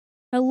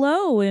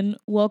Hello and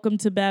welcome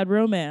to Bad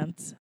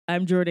Romance.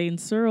 I'm Jordan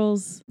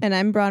Searles, And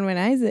I'm Bronwyn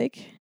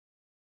Isaac.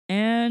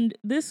 and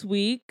this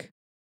week,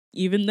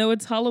 even though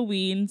it's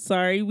Halloween,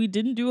 sorry, we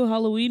didn't do a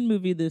Halloween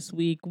movie this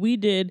week. We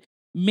did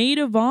Maid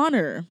of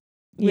Honor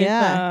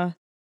with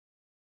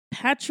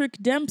Patrick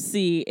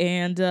Dempsey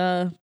and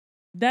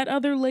that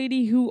other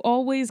lady who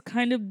always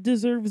kind of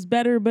deserves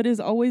better but is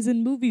always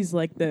in movies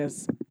like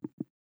this.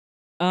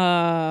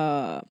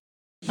 I'm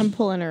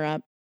pulling her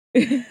up.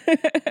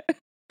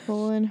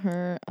 Pulling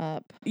her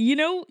up. You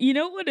know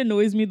what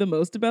annoys me the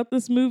most about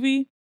this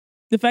movie?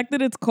 The fact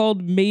that it's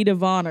called Maid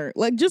of Honor.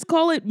 Like, just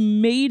call it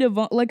Maid of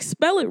Honor. Like,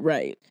 spell it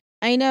right.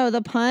 I know,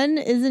 the pun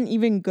isn't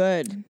even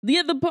good.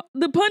 Yeah,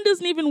 the pun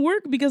doesn't even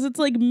work because it's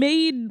like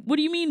maid. What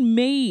do you mean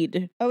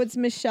maid? Oh, it's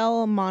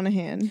Michelle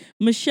Monaghan.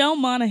 Michelle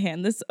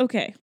Monaghan.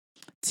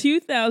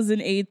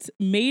 2008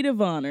 Maid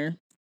of Honor,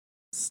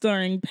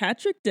 starring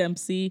Patrick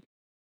Dempsey,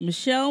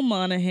 Michelle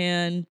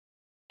Monaghan,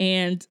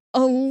 and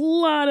a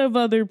lot of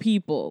other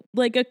people.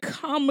 Like, a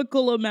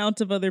comical amount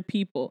of other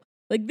people.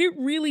 Like, there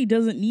really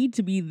doesn't need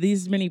to be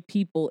that many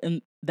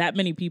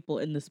people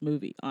in this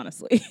movie,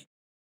 honestly.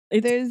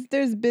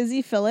 There's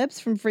Busy Phillips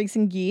from Freaks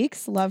and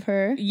Geeks. Love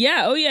her.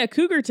 Yeah, oh yeah,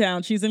 Cougar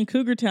Town. She's in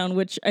Cougar Town,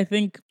 which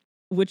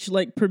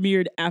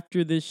premiered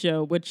after this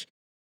show, which,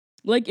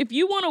 like, if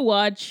you want to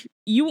watch,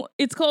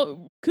 it's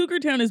called Cougar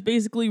Town is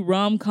basically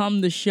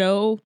rom-com the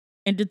show,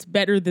 and it's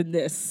better than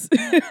this.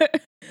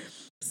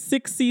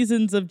 6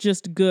 seasons of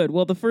just good.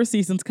 Well, the first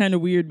season's kind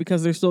of weird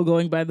because they're still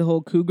going by the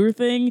whole cougar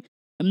thing.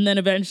 And then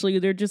eventually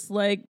they're just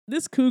like,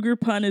 this cougar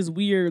pun is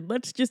weird.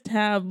 Let's just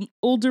have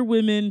older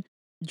women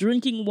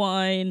drinking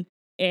wine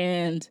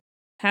and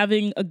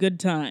having a good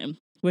time,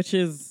 which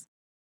is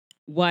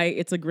why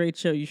it's a great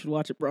show. You should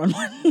watch it,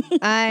 Bronwyn.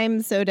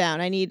 I'm so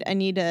down. I need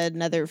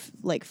another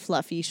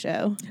fluffy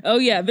show. Oh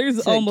yeah,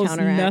 there's almost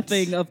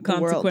nothing of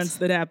consequence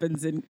that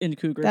happens in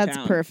Cougar Town.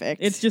 That's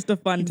perfect. It's just a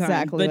fun time.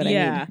 Exactly but what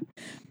yeah.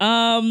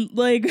 I need.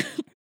 Like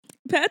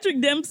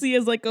Patrick Dempsey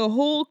is like a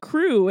whole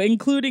crew,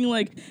 including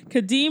like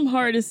Kadeem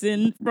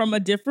Hardison from A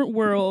Different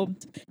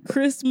World,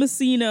 Chris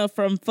Messina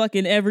from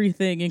fucking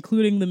everything,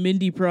 including the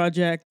Mindy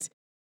Project.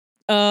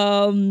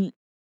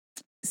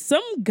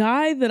 Some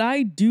guy that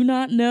I do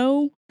not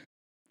know.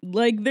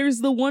 Like,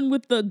 there's the one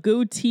with the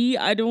goatee.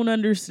 I don't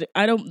understand.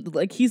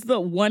 He's the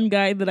one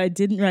guy that I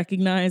didn't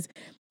recognize.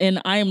 And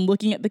I am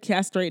looking at the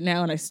cast right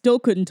now and I still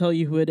couldn't tell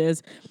you who it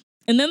is.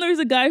 And then there's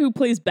a guy who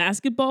plays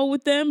basketball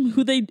with them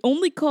who they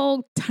only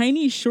call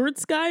Tiny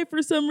Shorts Guy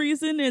for some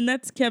reason. And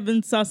that's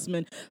Kevin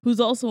Sussman, who's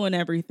also in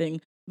everything.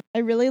 I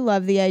really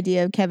love the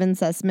idea of Kevin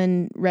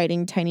Sussman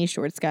writing Tiny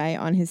Shorts Guy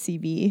on his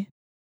CV.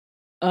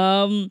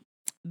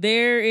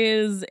 There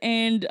is,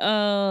 and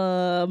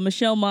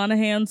Michelle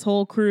Monaghan's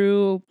whole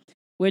crew,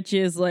 which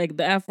is like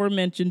the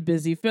aforementioned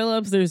Busy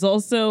Phillips. There's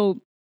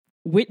also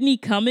Whitney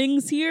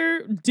Cummings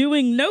here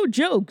doing no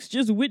jokes,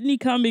 just Whitney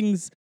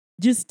Cummings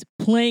just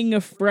playing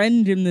a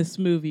friend in this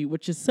movie,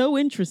 which is so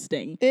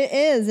interesting. It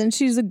is, and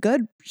she's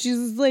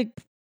like...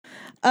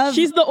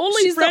 she's the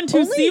only friend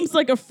who seems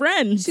like a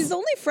friend. She's the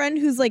only friend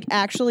who's like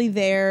actually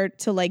there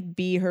to like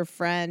be her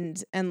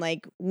friend and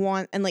like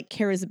want and like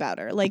cares about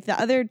her. Like the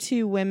other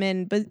two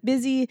women, but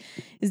Busy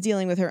is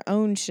dealing with her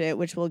own shit,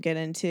 which we'll get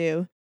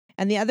into.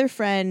 And the other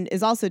friend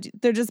is also,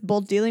 they're just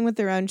both dealing with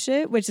their own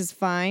shit, which is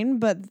fine,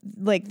 but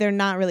like they're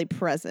not really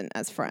present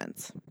as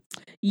friends.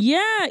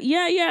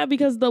 Yeah,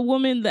 because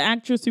the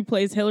actress who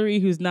plays Hillary,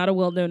 who's not a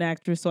well-known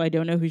actress, so I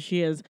don't know who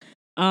she is,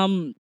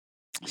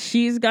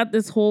 she's got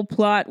this whole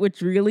plot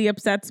which really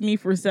upsets me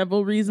for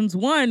several reasons.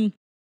 One,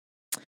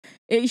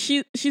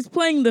 she's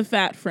playing the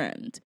fat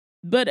friend.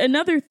 But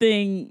another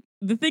thing,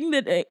 the thing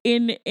that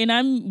and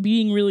I'm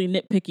being really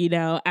nitpicky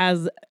now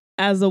as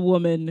a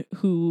woman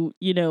who,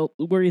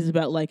 worries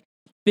about like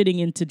fitting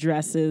into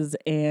dresses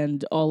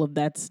and all of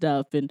that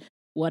stuff and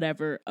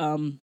whatever.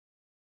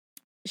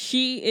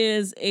 She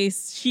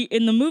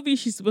in the movie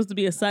she's supposed to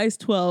be a size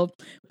 12,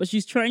 but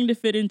she's trying to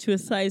fit into a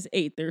size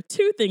 8. There are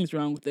two things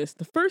wrong with this.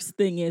 The first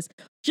thing is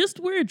just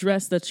wear a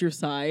dress that's your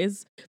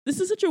size. This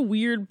is such a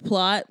weird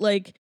plot.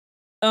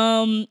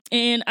 And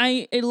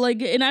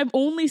I've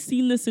only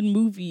seen this in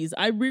movies.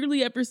 I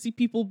rarely ever see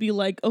people be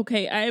like,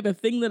 okay, I have a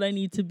thing that I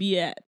need to be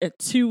at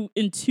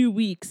in 2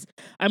 weeks.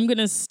 I'm going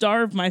to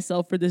starve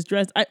myself for this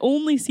dress. I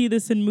only see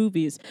this in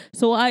movies.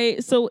 So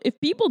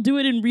if people do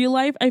it in real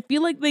life, I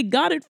feel like they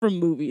got it from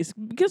movies.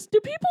 Because do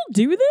people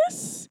do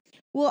this?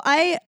 Well,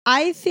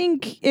 I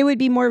think it would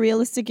be more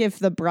realistic if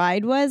the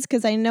bride was,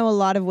 because I know a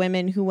lot of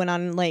women who went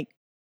on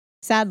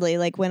sadly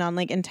went on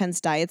intense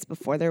diets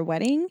before their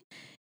wedding.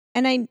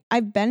 And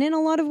I've been in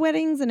a lot of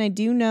weddings, and I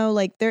do know,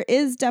 there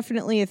is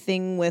definitely a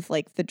thing with,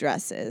 the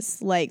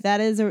dresses. That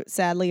is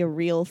sadly a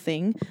real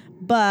thing.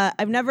 But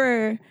I've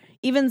never,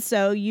 even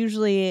so,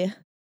 usually,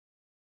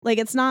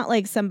 it's not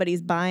like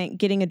somebody's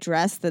getting a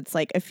dress that's,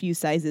 a few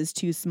sizes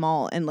too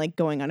small and,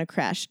 going on a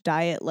crash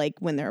diet,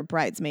 when they're a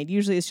bridesmaid.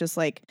 Usually it's just,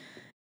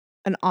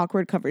 an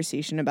awkward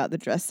conversation about the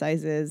dress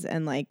sizes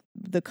and,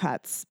 the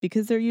cuts,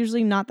 because they're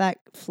usually not that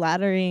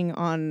flattering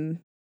on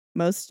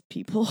most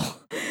people.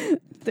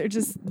 they're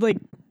just like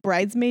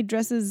bridesmaid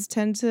dresses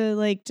tend to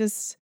like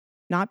just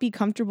not be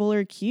comfortable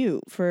or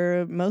cute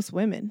for most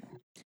women.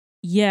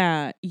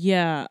 Yeah.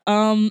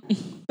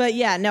 But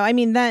yeah, no, I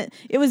mean that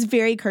it was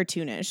very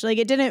cartoonish. Like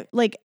it didn't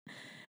like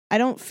I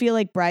don't feel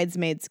like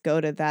bridesmaids go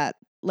to that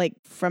like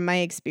from my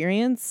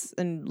experience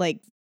and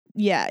like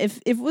yeah, if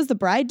it was the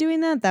bride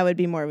doing that, that would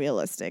be more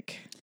realistic.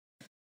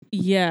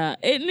 Yeah,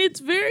 and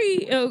it's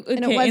very okay.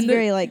 And it was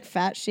very like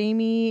fat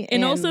shamey.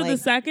 And also like, the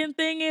second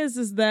thing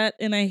is that,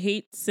 and I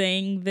hate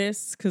saying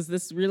this because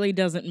this really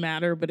doesn't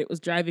matter, but it was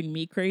driving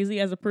me crazy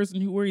as a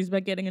person who worries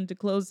about getting into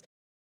clothes.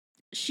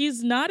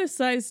 She's not a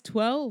size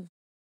 12,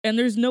 and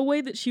there's no way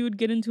that she would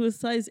get into a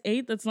size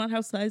 8. That's not how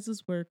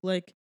sizes work.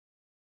 Like,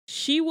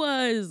 she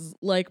was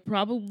like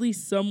probably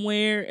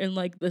somewhere in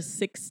like the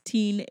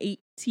 16,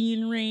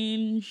 18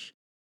 range.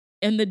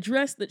 And the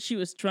dress that she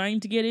was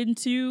trying to get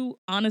into,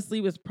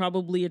 honestly, was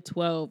probably a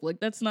 12. Like,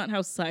 that's not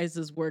how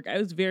sizes work. I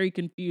was very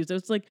confused. I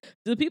was like,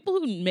 do the people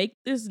who make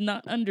this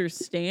not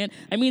understand?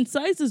 I mean,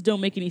 sizes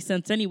don't make any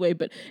sense anyway,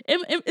 but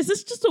is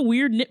this just a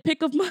weird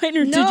nitpick of mine,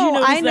 or did you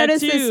notice I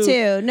noticed that too? this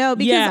too. No,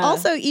 because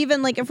also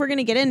even like if we're going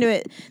to get into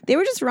it, they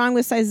were just wrong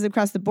with sizes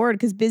across the board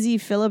because Busy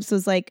Phillips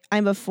was like,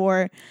 I'm a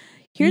 4.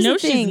 Here's the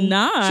thing. She's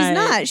not. She's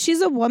not.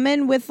 She's a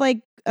woman with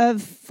like a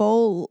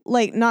full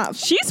like not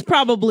she's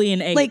probably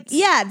an 8. Like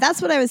yeah,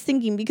 that's what I was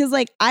thinking because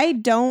like I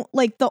don't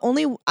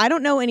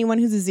know anyone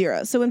who's a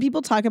 0. So when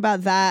people talk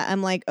about that,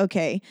 I'm like,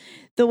 okay,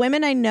 the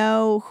women I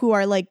know who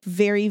are like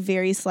very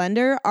very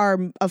slender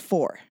are a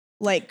 4.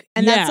 Like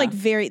and that's like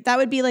that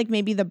would be like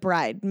maybe the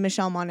bride,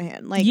 Michelle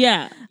Monaghan. Like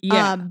yeah.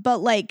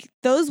 But like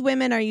those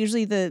women are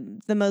usually the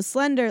most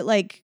slender.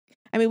 Like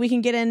I mean, we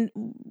can get in.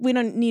 We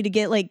don't need to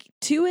get like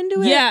too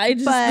into it. Yeah,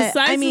 the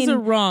sizes are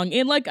wrong.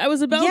 And like I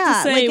was about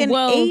to say, like an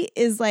 8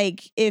 is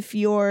like if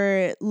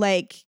you're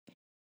like,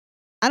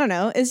 I don't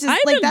know. It's just I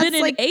like haven't that's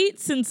been like an 8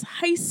 since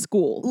high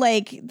school.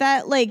 Like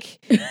that,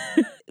 like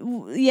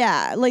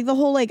yeah, like the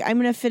whole like I'm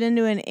gonna fit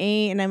into an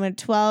 8 and I'm a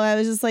 12. I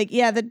was just like,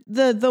 yeah,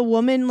 the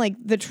woman like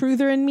the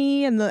truther in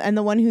me and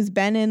the one who's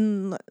been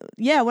in.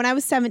 Yeah, when I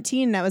was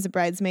 17 and I was a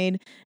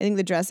bridesmaid, I think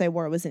the dress I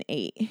wore was an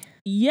 8.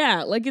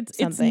 Yeah, like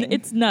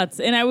it's nuts.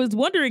 And I was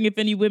wondering if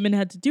any women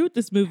had to do with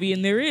this movie,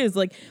 and there is.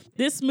 Like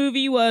this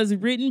movie was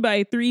written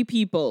by 3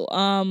 people.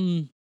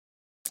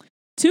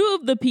 2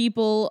 of the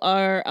people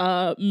are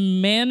a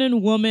man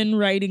and woman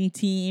writing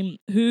team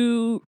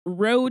who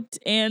wrote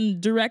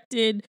and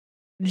directed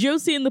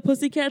Josie and the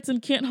Pussycats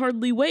and Can't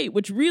Hardly Wait,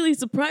 which really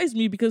surprised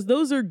me because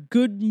those are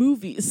good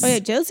movies. Oh yeah,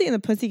 Josie and the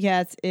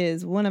Pussycats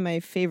is one of my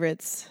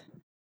favorites.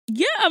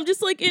 Yeah, I'm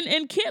just like,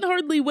 and Can't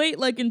Hardly Wait,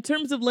 like in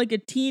terms of like a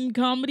teen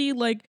comedy,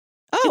 like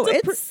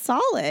it's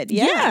solid.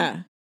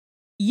 Yeah.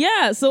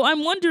 Yeah. So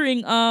I'm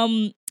wondering,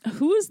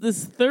 who is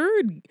this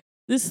third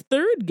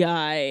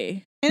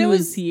guy? And it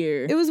was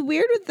here. It was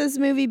weird with this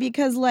movie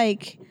because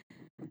like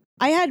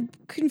I had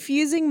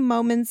confusing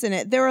moments in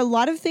it. There were a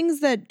lot of things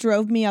that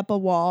drove me up a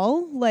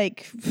wall,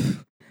 like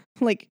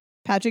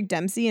Patrick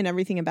Dempsey and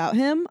everything about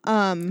him.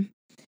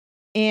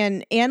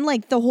 And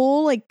like the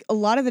whole like a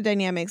lot of the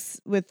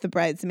dynamics with the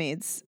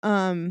bridesmaids.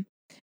 I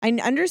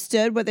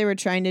understood what they were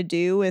trying to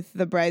do with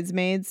the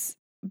bridesmaids,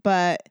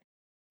 but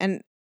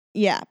it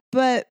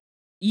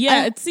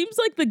seems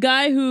like the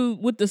guy who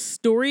with the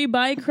story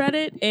by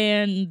credit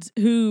and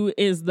who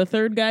is the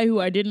third guy who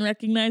I didn't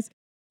recognize,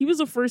 he was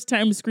a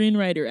first-time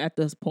screenwriter at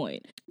this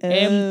point. Oh.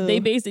 And they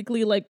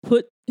basically like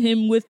put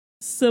him with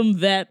some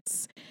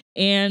vets,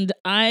 and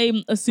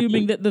I'm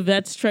assuming that the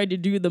vets tried to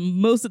do the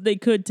most that they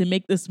could to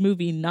make this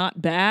movie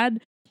not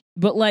bad.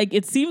 But like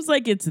it seems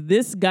like it's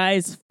this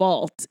guy's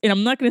fault. And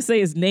I'm not going to say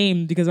his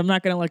name because I'm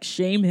not going to like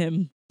shame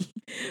him.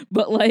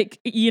 But like,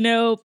 you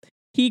know,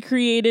 he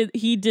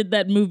did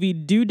that movie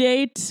Due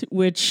Date,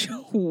 which,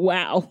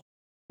 wow,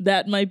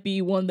 that might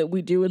be one that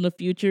we do in the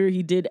future.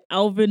 He did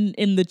Alvin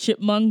and the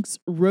Chipmunks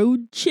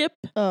Road Chip.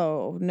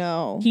 Oh,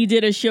 no. He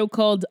did a show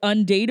called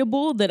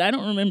Undateable that I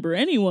don't remember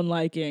anyone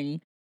liking.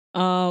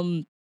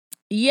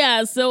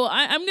 Yeah, so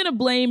I'm going to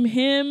blame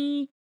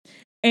him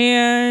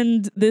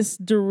and this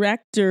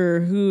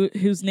director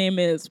whose name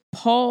is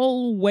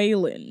Paul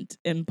Wayland.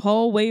 And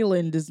Paul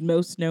Wayland is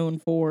most known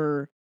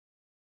for...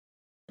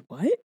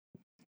 What?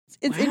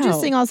 It's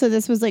interesting also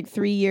this was like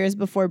 3 years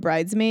before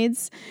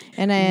Bridesmaids,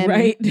 and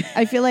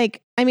I feel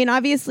like, I mean,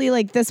 obviously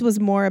like this was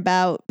more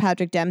about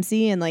Patrick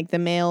Dempsey and like the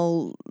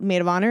male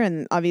maid of honor,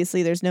 and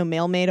obviously there's no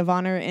male maid of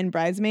honor in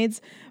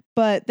Bridesmaids,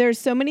 but there's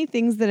so many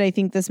things that I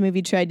think this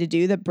movie tried to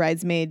do that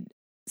Bridesmaids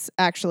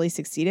actually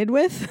succeeded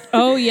with.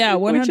 Oh yeah,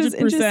 100%. Which was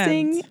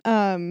interesting.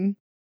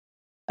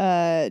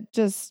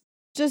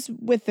 Just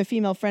with the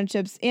female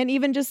friendships and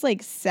even just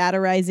like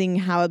satirizing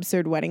how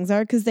absurd weddings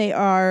are, because they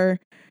are.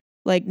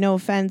 Like, no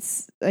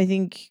offense, I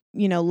think,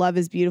 you know, love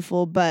is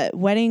beautiful, but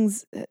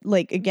weddings,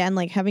 like, again,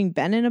 like having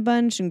been in a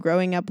bunch and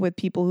growing up with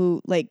people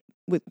who, like,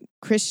 with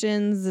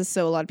Christians,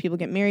 so a lot of people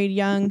get married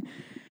young.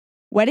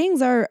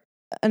 Weddings are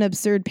an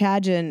absurd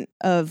pageant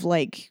of,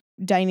 like,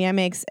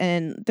 dynamics,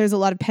 and there's a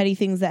lot of petty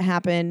things that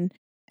happen,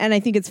 and I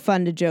think it's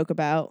fun to joke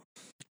about.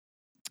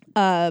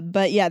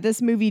 But yeah,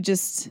 this movie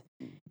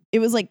it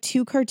was like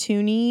too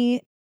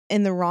cartoony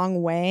in the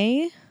wrong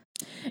way.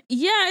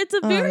 Yeah, it's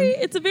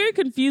a very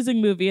confusing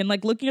movie, and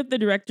like looking at the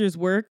director's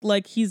work,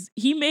 like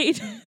he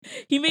made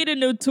he made a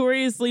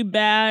notoriously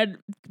bad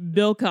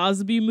Bill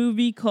Cosby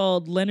movie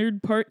called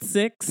Leonard Part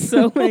 6.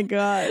 So Oh my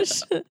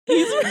gosh.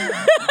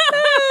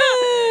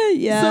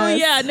 Yeah. So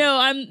yeah,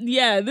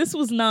 no, this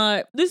was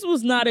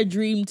not a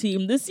dream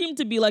team. This seemed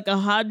to be like a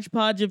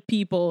hodgepodge of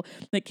people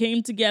that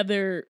came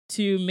together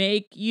to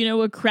make,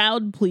 a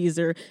crowd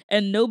pleaser,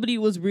 and nobody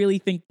was really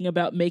thinking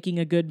about making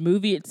a good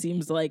movie, it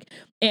seems like.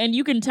 And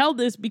you can tell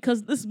this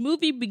because this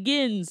movie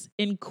begins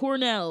in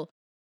Cornell,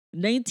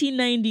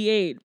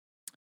 1998.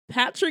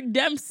 Patrick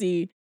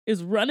Dempsey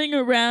is running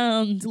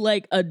around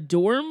like a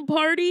dorm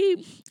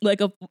party,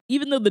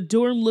 even though the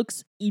dorm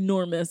looks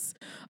enormous.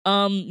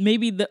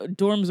 Maybe the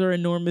dorms are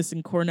enormous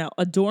in Cornell.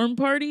 A dorm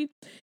party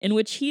in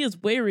which he is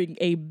wearing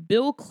a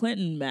Bill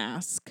Clinton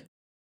mask.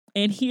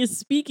 And he is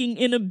speaking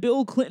in a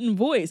Bill Clinton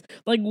voice.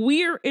 Like,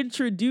 we're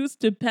introduced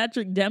to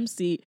Patrick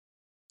Dempsey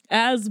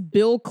as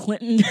Bill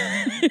Clinton.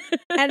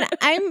 And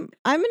I'm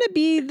gonna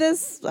be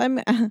this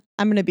I'm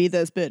gonna be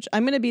this bitch.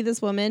 I'm gonna be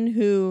this woman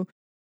who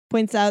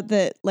points out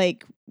that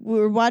like we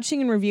were watching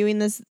and reviewing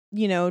this,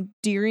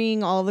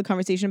 during all the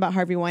conversation about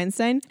Harvey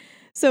Weinstein.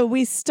 So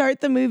we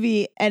start the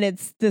movie and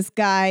it's this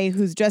guy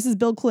who's dressed as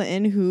Bill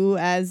Clinton, who,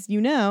 as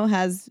you know,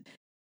 has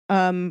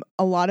a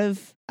lot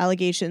of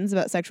allegations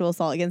about sexual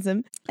assault against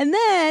him. And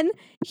then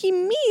he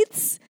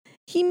meets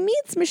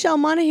Michelle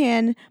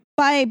Monaghan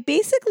by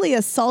basically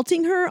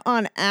assaulting her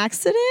on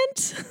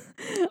accident.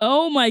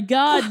 Oh my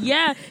God.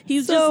 Yeah.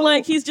 He's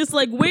just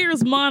like,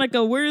 where's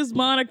Monica? Where's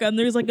Monica? And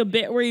there's like a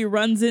bit where he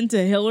runs into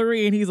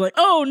Hillary and he's like,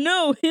 oh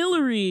no,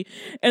 Hillary.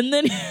 And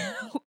then,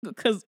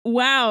 because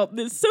wow,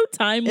 it's so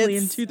timely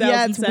in 2017.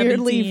 Yeah, it's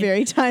weirdly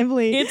very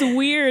timely. It's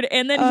weird.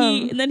 And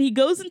then he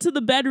goes into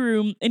the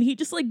bedroom and he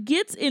just like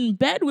gets in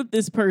bed with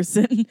this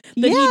person.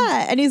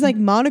 And he's like,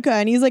 Monica,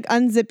 and he's like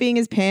unzipping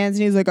his pants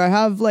and he's like, I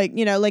have like,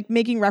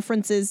 making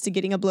references to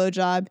getting a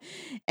blowjob.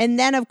 And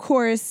then of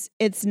course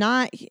it's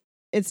not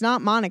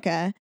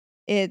Monica.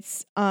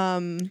 It's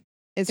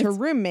her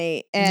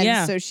roommate.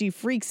 And so she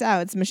freaks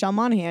out. It's Michelle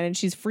Monaghan and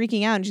she's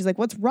freaking out and she's like,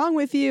 what's wrong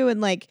with you?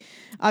 And like,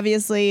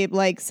 obviously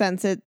like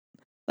since it,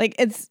 like,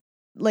 it's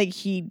like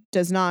he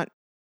does not,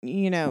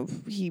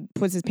 he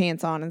puts his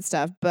pants on and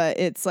stuff, but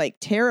it's like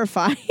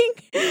terrifying.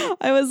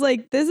 I was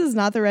like, this is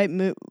not the right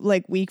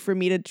week for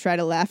me to try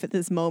to laugh at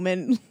this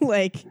moment.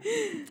 Like,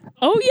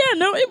 oh yeah,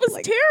 no, it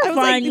was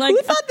terrifying. Like,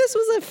 who thought this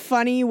was a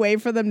funny way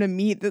for them to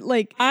meet? That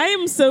like, I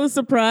am so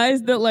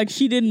surprised that like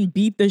she didn't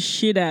beat the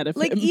shit out of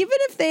him. Like, even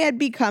if they had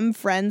become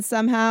friends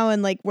somehow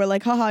and like we're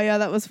like, haha, yeah,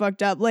 that was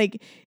fucked up.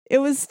 Like, it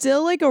was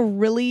still like a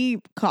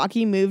really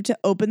cocky move to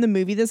open the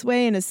movie this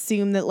way and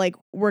assume that like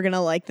we're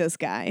gonna like this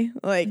guy.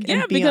 Like,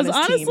 yeah, because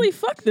honestly,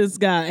 fuck this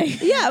guy.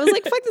 Yeah, I was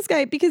like, fuck this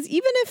guy, because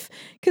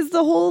because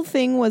the whole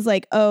thing was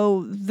like,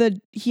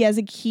 he has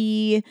a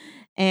key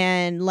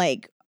and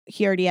like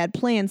he already had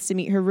plans to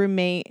meet her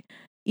roommate.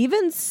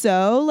 Even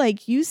so,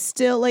 like, you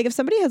still like, if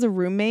somebody has a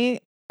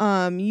roommate,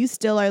 you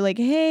still are like,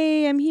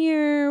 hey, I'm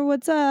here,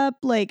 what's up?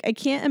 Like, I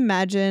can't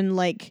imagine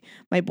like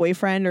my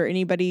boyfriend or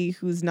anybody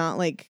who's not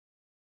like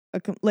a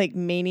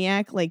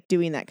maniac like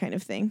doing that kind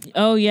of thing.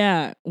 Oh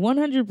yeah,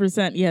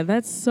 100%. Yeah,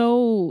 that's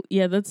so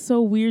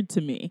weird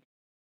to me.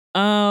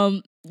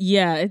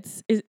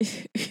 It's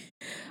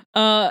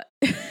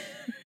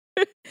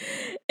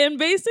and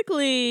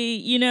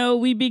basically,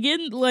 we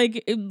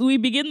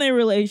begin their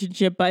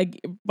relationship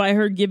by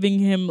her giving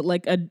him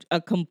like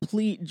a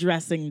complete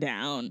dressing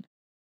down.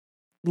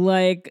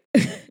 Like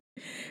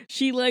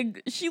she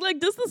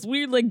does this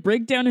weird like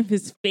breakdown of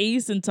his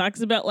face and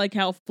talks about like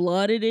how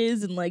flawed it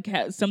is and like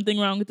something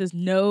wrong with his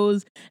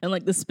nose and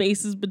like the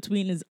spaces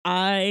between his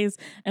eyes,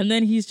 and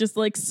then he's just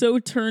like so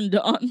turned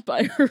on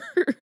by her.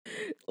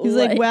 He's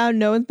like, wow,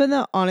 no one's been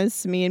that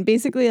honest to me. And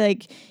basically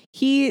like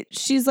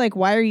she's like,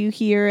 why are you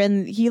here?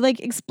 And he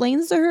like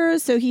explains to her,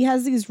 so he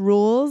has these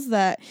rules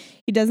that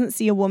he doesn't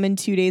see a woman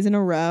 2 days in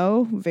a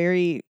row,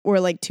 or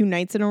like 2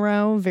 nights in a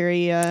row,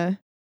 very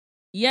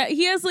yeah,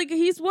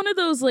 he's one of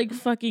those like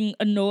fucking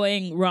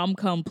annoying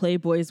rom-com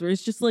playboys where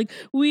it's just like,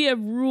 we have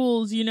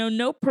rules,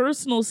 no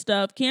personal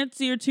stuff, can't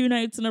see her 2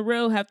 nights in a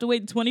row, have to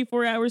wait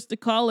 24 hours to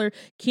call her,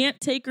 can't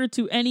take her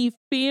to any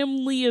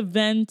family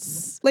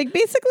events. Like,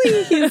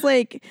 basically he's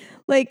like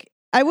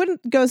I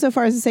wouldn't go so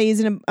far as to say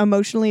he's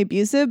emotionally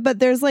abusive, but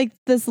there's like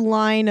this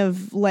line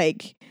of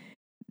like,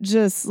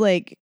 just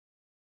like,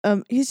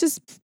 he's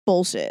just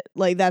bullshit.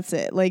 Like, that's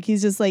it. Like,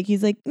 he's like,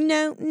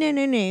 no.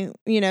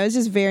 It's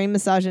just very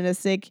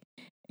misogynistic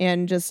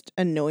and just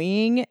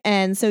annoying.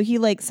 And so he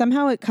like,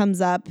 somehow it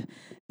comes up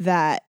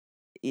that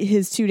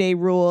his 2-day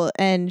rule,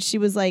 and she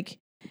was like,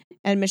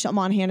 and Michelle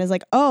Monaghan is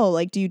like, oh,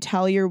 like, do you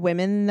tell your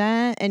women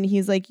that? And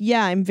he's like,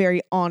 yeah, I'm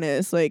very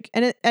honest. Like,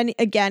 and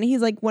again,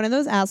 he's like one of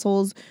those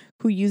assholes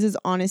who uses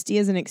honesty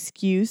as an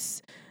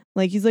excuse.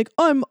 Like, he's like,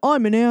 I'm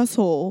an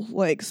asshole.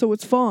 Like, so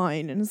it's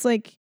fine. And it's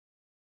like,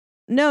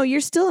 no,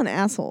 you're still an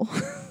asshole.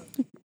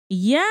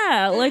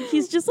 Yeah, like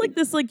he's just like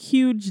this like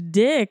huge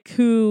dick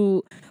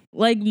who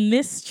like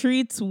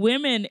mistreats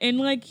women, and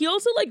like he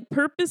also like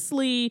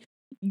purposely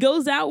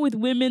goes out with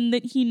women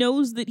that he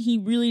knows that he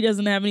really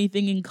doesn't have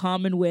anything in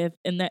common with,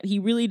 and that he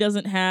really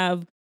doesn't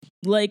have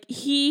like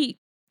he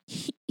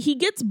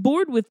gets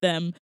bored with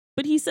them,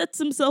 but he sets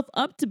himself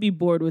up to be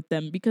bored with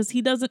them because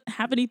he doesn't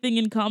have anything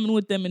in common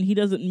with them and he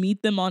doesn't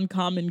meet them on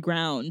common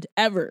ground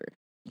ever.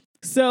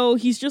 So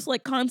he's just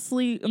like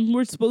constantly, and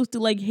we're supposed to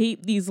like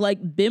hate these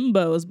like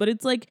bimbos, but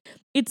it's like,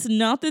 it's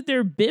not that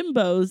they're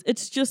bimbos.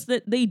 It's just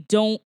that they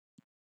don't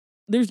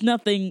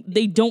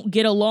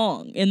get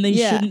along and they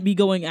shouldn't be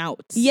going out.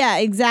 Yeah,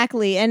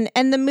 exactly. And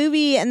the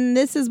movie, and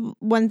this is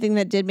one thing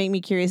that did make me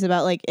curious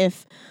about like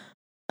if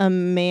a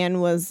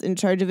man was in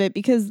charge of it,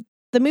 because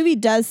the movie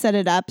does set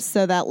it up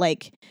so that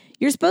like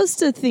you're supposed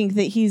to think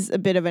that he's a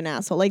bit of an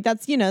asshole. Like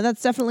that's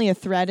definitely a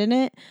thread in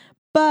it.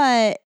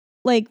 But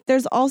like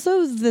there's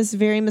also this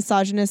very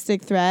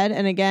misogynistic thread,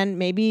 and again,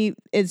 maybe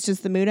it's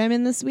just the mood I'm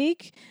in this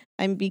week.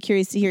 I'd be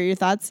curious to hear your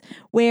thoughts,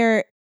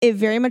 where it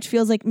very much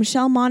feels like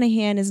Michelle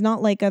Monaghan is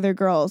not like other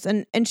girls,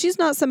 and she's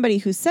not somebody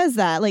who says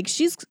that. Like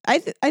I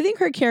think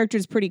her character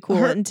is pretty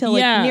cool until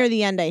like near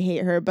the end I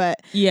hate her,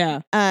 but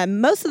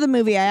most of the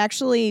movie I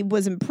actually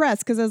was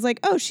impressed because I was like,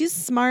 oh, she's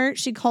smart.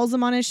 She calls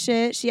him on his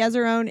shit. She has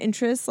her own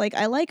interests. Like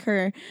I like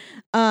her,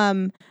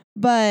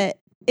 but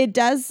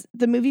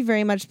the movie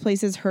very much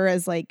places her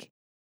as like,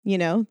 you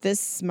know,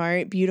 this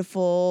smart,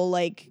 beautiful,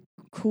 like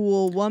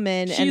cool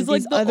woman. She's and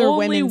like these the other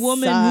only women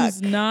woman suck.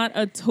 who's not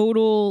a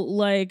total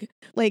like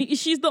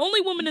she's the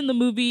only woman in the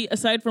movie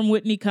aside from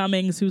Whitney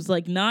Cummings who's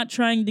like not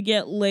trying to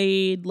get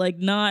laid, like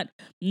not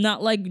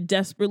like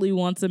desperately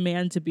wants a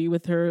man to be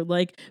with her.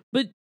 Like,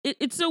 but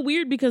it's so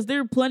weird because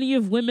there are plenty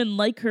of women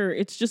like her.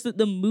 It's just that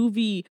the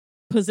movie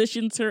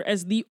positions her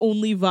as the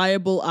only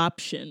viable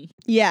option.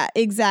 Yeah,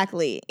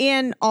 exactly.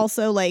 And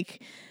also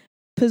like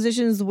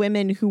positions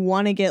women who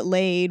want to get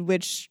laid,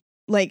 which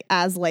like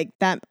as like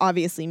that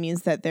obviously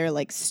means that they're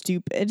like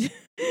stupid.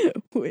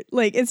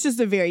 Like it's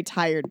just a very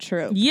tired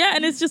trope. Yeah,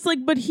 and it's just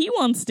like, but he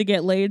wants to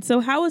get laid, so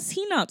how is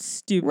he not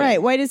stupid?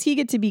 Right. Why does he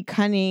get to be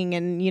cunning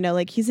and, you know,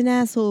 like he's an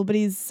asshole, but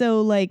he's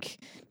so like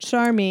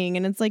charming,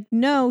 and it's like,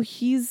 no,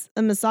 he's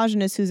a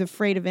misogynist who's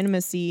afraid of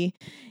intimacy.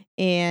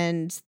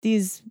 And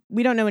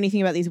we don't know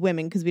anything about these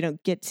women because we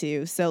don't get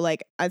to. So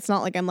like it's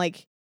not like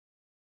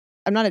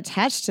I'm not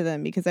attached to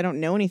them because I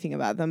don't know anything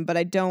about them, but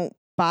I don't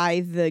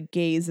buy the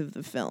gaze of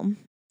the film.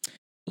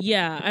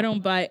 Yeah, I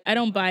don't buy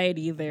it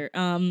either.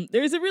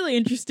 There's a really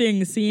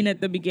interesting scene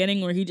at the beginning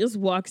where he just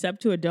walks up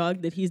to a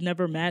dog that he's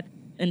never met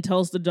and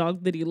tells the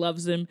dog that he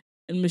loves him,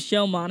 and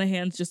Michelle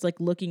Monaghan's just like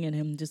looking at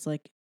him just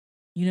like,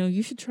 you know,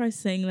 you should try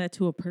saying that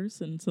to a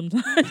person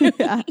sometime.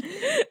 Yeah.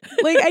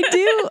 Like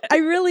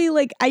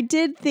I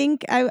did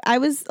think I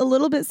was a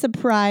little bit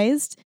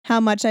surprised how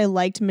much I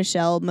liked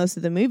Michelle most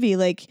of the movie,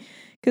 like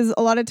because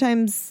a lot of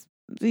times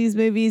these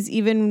movies,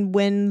 even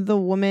when the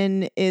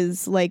woman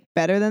is like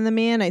better than the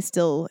man, I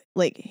still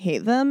like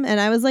hate them. And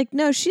I was like,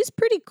 no, she's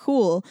pretty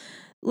cool.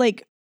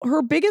 Like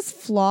her biggest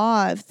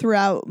flaw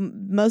throughout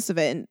most of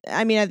it, and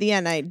I mean, at the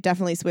end, I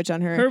definitely switch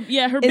on her.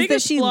 Her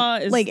biggest flaw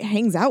is like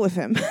hangs out with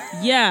him.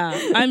 Yeah,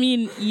 I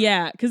mean,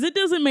 yeah, because it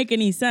doesn't make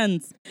any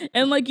sense.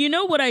 And like, you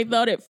know what I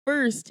thought at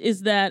first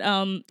is that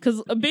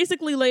because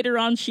basically later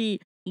on she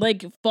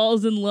like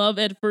falls in love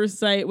at first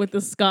sight with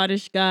the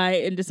Scottish guy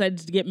and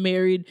decides to get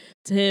married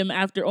to him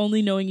after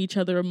only knowing each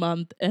other a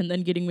month and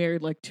then getting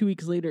married like 2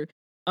 weeks later.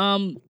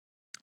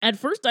 At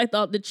first I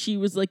thought that she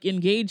was like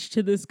engaged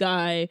to this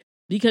guy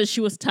because she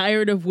was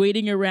tired of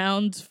waiting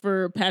around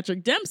for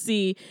Patrick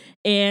Dempsey,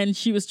 and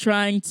she was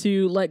trying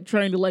to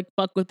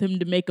fuck with him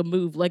to make a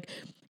move. Like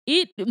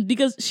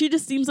because she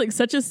just seems like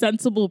such a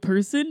sensible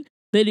person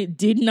that it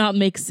did not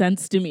make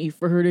sense to me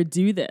for her to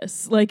do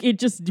this. Like it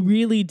just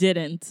really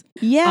didn't.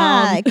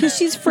 Yeah, because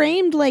she's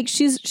framed like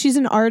she's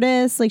an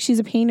artist, like she's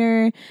a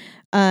painter,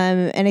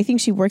 and I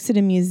think she works at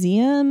a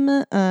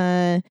museum.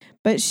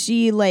 But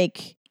she's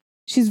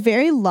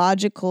very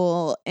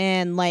logical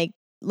and like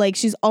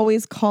she's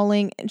always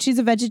calling. She's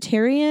a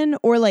vegetarian,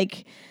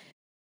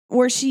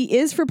 or she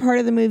is for part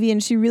of the movie,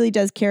 and she really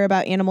does care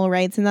about animal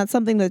rights, and that's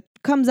something that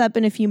comes up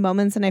in a few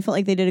moments, and I felt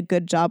like they did a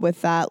good job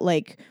with that,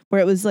 like where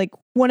it was like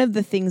one of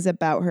the things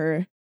about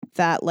her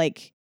that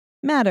like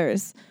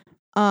matters.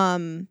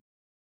 And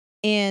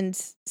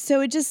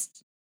so it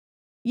just,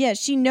 yeah,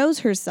 she knows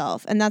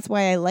herself, and that's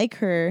why I like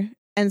her.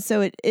 And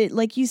so it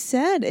like you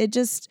said, it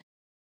just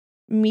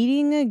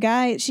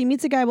she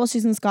meets a guy while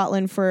she's in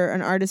Scotland for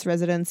an artist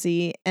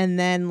residency, and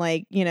then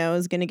like, you know,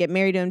 is gonna get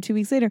married to him 2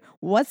 weeks later.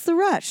 What's the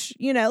rush?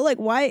 You know, like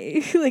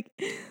why like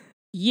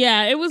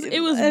yeah, it was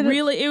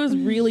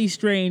really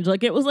strange.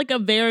 Like it was like a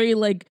very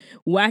like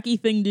wacky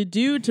thing to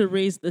do to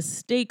raise the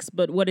stakes,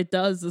 but what it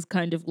does is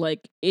kind of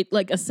like it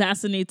like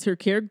assassinates her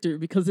character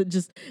because it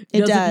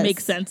doesn't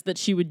make sense that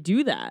she would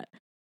do that.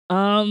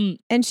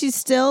 And she's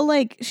still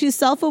like she's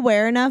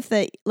self-aware enough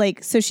that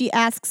like so she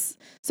asks.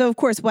 So of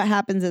course what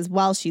happens is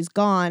while she's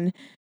gone,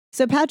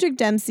 so Patrick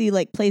Dempsey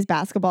like plays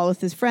basketball with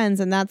his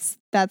friends, and that's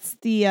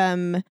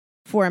the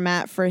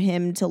format for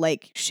him to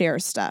like share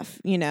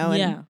stuff, you know?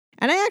 Yeah.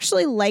 And I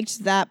actually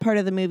liked that part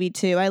of the movie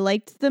too. I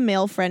liked the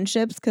male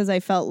friendships because I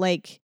felt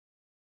like,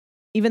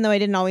 even though I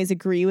didn't always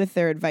agree with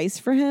their advice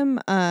for him,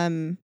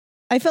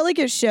 I felt like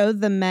it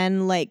showed the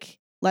men like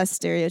less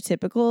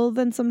stereotypical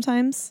than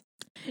sometimes.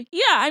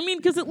 Yeah, I mean,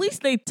 because at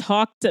least they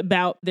talked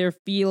about their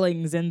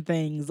feelings and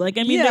things. Like,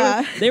 I mean,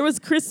 Yeah. there was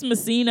Chris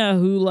Messina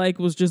who like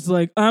was just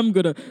like, and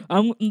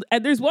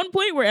there's one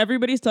point where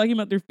everybody's talking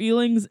about their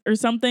feelings or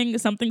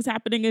something's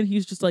happening, and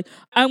he's just like,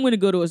 I'm gonna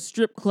go to a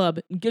strip club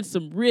and get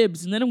some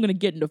ribs, and then I'm gonna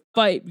get in a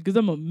fight because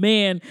I'm a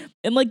man.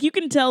 And like, you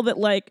can tell that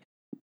like,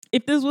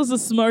 if this was a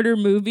smarter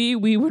movie,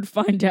 we would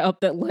find out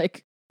that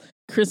like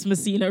Chris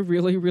Messina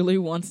really, really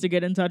wants to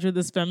get in touch with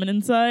his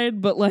feminine side,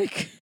 but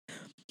like,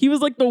 he was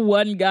like the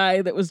one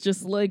guy that was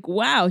just like,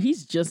 wow,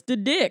 he's just a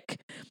dick.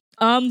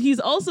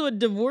 He's also a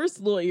divorce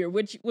lawyer,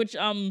 which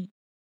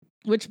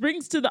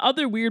brings to the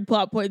other weird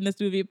plot point in this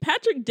movie.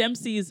 Patrick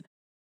Dempsey's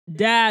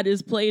dad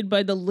is played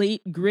by the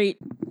late great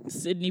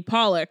Sidney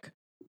Pollack.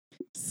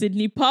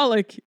 Sidney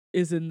Pollack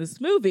is in this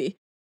movie,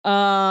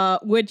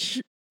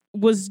 which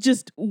was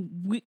just.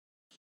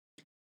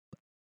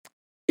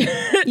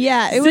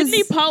 Yeah,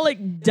 Sidney Pollack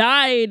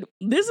died.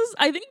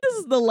 I think this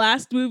is the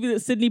last movie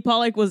that Sidney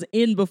Pollack was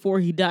in before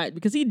he died,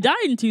 because he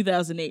died in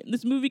 2008 and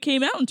this movie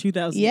came out in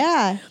 2008.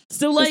 Yeah.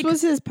 So like, this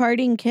was his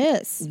parting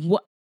kiss.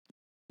 What?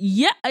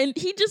 Yeah, and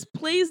he just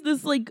plays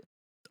this like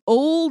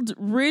old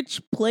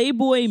rich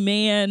playboy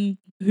man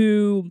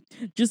who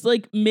just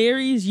like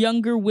marries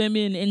younger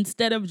women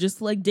instead of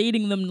just like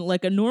dating them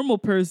like a normal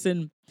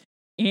person,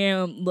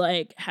 and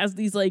like has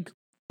these like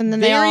And then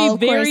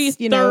very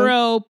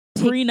thorough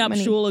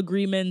prenuptial money.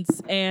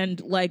 agreements and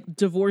like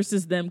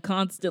divorces them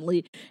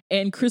constantly.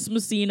 And Chris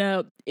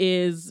Messina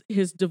is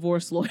his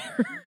divorce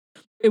lawyer.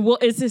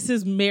 It's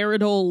his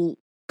marital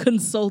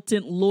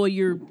consultant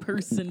lawyer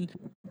person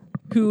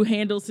who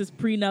handles his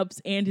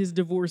prenups and his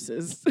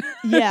divorces.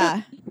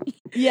 Yeah.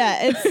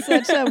 Yeah, it's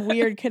such a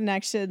weird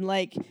connection.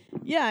 Like,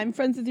 yeah, I'm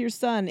friends with your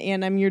son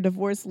and I'm your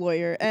divorce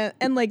lawyer.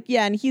 And like,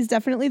 yeah, and he's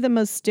definitely the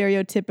most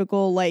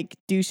stereotypical like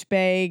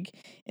douchebag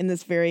in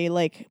this very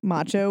like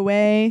macho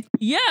way.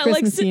 Yeah, Chris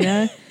like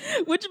Messina.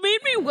 which made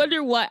me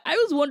wonder why. I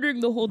was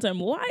wondering the whole time,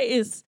 why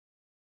is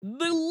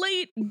the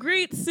late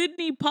great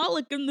Sidney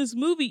Pollack in this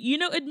movie? You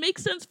know, it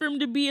makes sense for him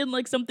to be in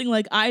like something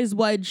like Eyes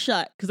Wide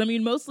Shut, because I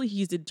mean, mostly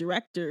he's a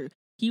director.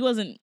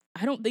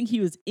 I don't think he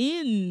was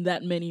in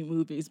that many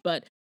movies,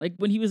 but like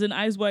when he was in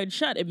Eyes Wide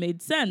Shut, it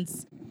made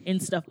sense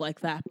and stuff like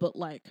that. But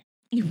like,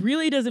 it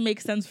really doesn't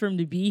make sense for him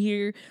to be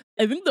here.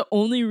 I think the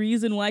only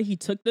reason why he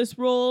took this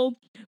role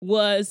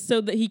was so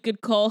that he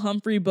could call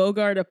Humphrey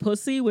Bogart a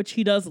pussy, which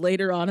he does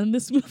later on in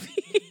this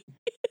movie.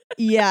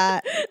 Yeah.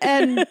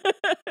 And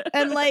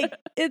like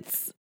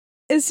it's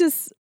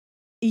just,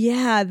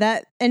 yeah,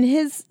 that and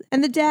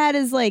the dad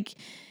is like,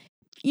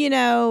 you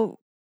know,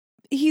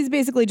 he's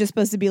basically just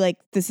supposed to be like,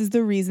 this is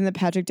the reason that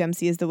Patrick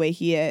Dempsey is the way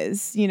he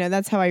is. You know,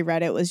 that's how I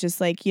read it, was just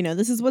like, you know,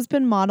 this is what's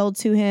been modeled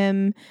to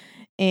him.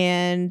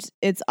 And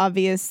it's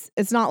obvious.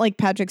 It's not like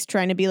Patrick's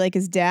trying to be like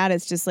his dad.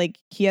 It's just like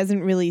he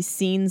hasn't really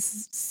seen.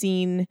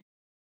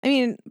 I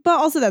mean, but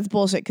also that's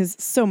bullshit, because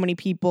so many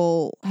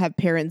people have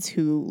parents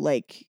who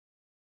like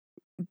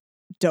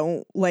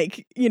don't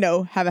like, you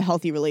know, have a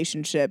healthy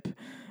relationship.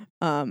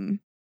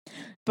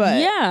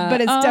 But yeah,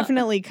 but it's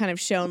definitely kind of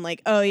shown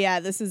like, oh yeah,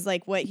 this is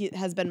like what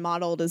has been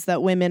modeled, is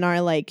that women are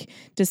like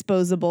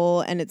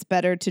disposable, and it's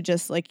better to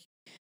just like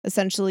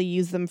essentially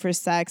use them for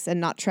sex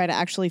and not try to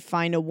actually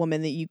find a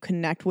woman that you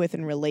connect with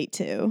and relate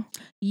to.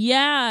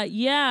 Yeah.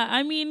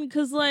 I mean,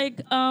 because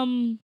like,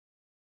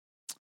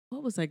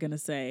 what was I gonna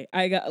say?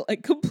 I got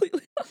like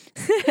completely lost.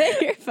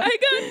 I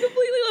got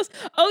completely lost.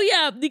 Oh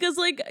yeah, because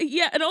like,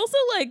 yeah, and also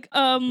like,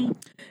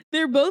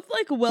 they're both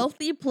like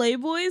wealthy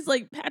playboys.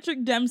 Like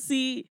Patrick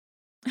Dempsey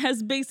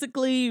has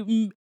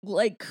basically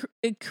like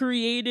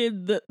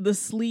created the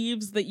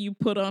sleeves that you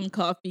put on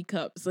coffee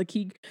cups. Like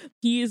he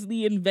is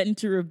the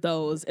inventor of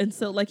those, and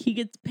so like he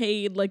gets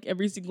paid like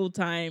every single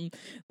time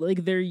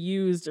like they're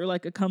used or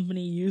like a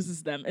company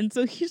uses them. And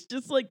so he's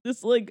just like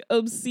this like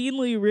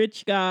obscenely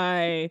rich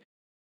guy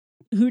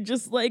who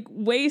just like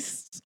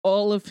wastes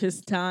all of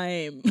his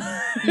time.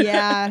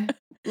 Yeah.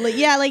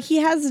 Like he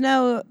has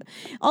no,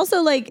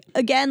 also like,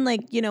 again,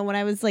 like, you know, when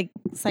I was like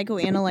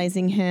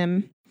psychoanalyzing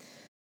him,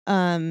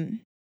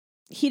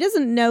 he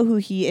doesn't know who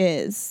he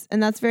is,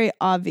 and that's very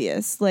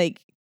obvious. Like,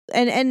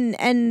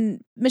 and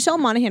Michelle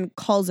Monaghan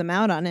calls him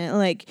out on it,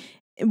 like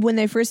when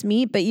they first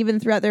meet, but even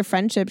throughout their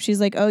friendship,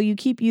 she's like, oh, you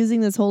keep using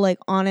this whole like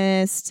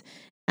honest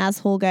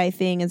asshole guy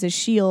thing as a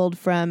shield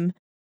from,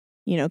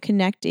 you know,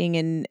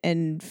 connecting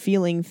and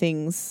feeling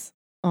things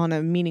on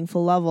a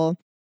meaningful level.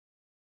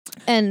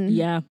 And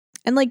yeah.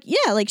 And like,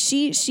 yeah, like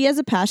she has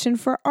a passion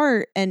for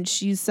art, and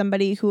she's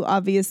somebody who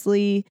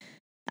obviously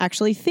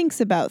actually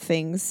thinks about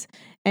things.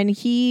 And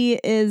he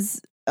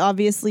is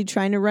obviously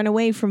trying to run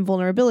away from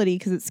vulnerability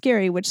because it's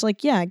scary, which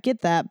like, yeah, I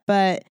get that.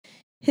 But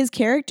his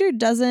character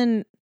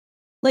doesn't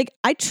like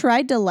I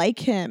tried to like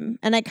him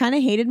and I kind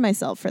of hated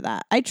myself for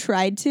that. I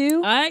tried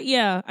to.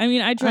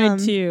 I tried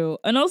too.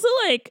 And also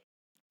like,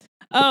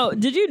 oh,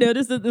 did you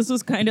notice that this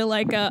was kind of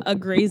like a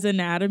Grey's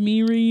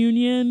Anatomy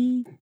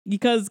reunion?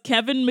 Because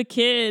Kevin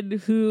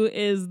McKidd, who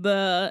is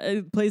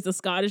plays the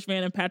Scottish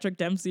man, and Patrick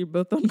Dempsey are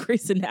both on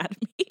Grey's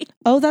Anatomy.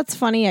 Oh, that's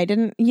funny. I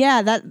didn't.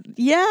 Yeah, that's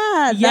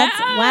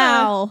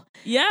wow.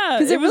 Yeah,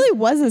 because it really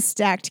was a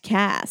stacked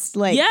cast.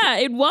 Like, yeah,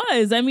 it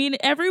was. I mean,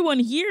 everyone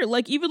here,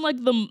 like even like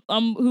the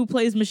who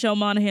plays Michelle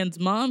Monaghan's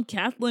mom,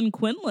 Kathleen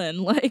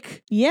Quinlan,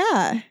 like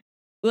yeah,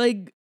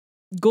 like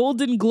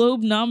Golden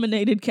Globe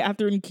nominated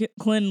Kathleen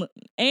Quinlan,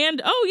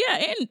 and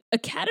and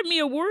Academy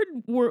Award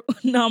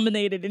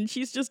nominated, and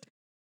she's just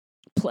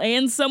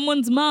playing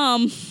someone's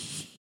mom.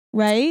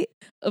 Right?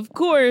 Of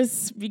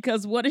course,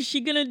 because what is she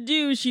gonna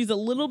do? She's a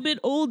little bit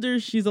older,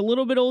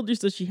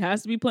 so she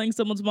has to be playing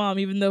someone's mom,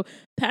 even though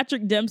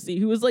Patrick Dempsey,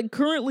 who is like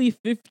currently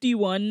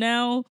 51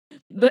 now,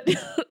 but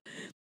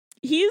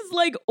he's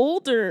like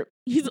older.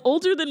 He's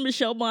older than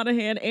Michelle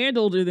Monaghan and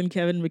older than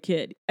Kevin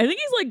McKidd. I think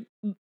he's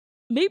like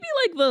maybe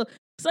like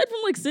aside from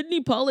like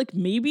Sidney Pollack,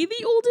 maybe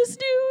the oldest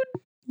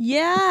dude.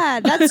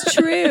 Yeah, that's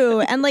true.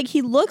 And like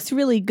he looks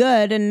really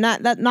good, and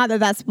not that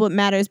that's what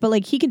matters, but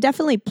like he can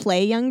definitely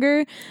play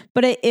younger,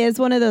 but it is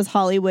one of those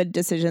Hollywood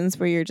decisions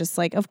where you're just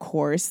like, of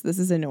course, this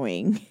is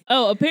annoying.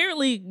 Oh,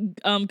 apparently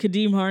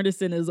Kadeem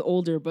Hardison is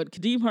older, but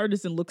Kadeem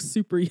Hardison looks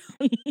super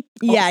young.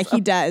 Yeah,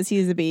 he does.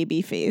 He's a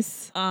baby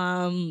face.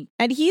 And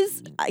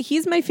he's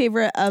my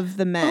favorite of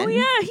the men. Oh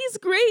yeah, he's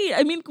great.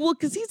 I mean, well,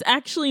 because he's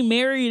actually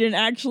married and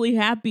actually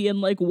happy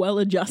and like well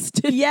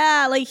adjusted.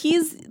 Yeah, like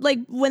he's like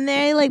when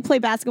they like play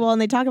basketball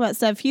and they talk about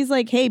stuff, he's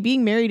like, hey,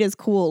 being married is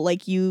cool.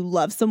 Like you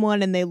love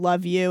someone and they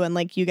love you, and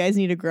like you guys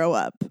need to grow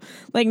up.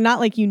 Like not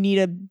like you need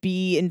to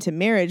be into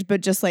marriage,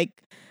 but just like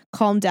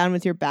calm down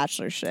with your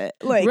bachelor shit.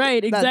 Like,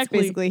 right, exactly. That's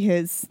basically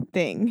his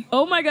thing.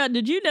 Oh my God,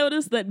 did you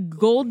notice that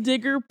Gold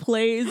Digger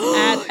plays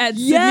at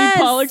Yes!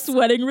 Sidney Pollack's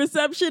wedding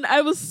reception?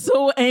 I was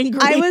so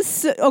angry.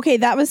 Okay,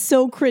 that was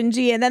so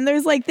cringy. And then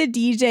there's like the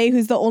DJ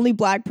who's the only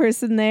black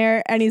person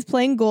there, and he's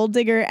playing Gold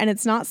Digger and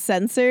it's not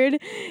censored.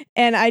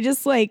 And I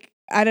just like,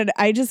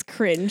 I just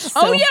cringed so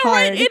oh yeah,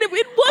 hard. right. It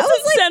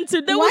wasn't like,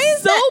 censored. That why was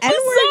is so that bizarre.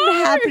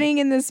 N-word happening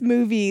in this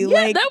movie?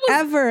 Yeah, like that was,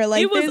 ever.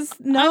 Like it was, there's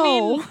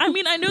no. I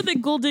mean, I know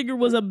that Gold Digger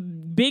was a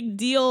big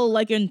deal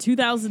like in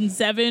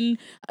 2007.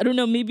 I don't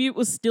know. Maybe it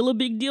was still a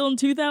big deal in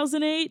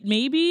 2008.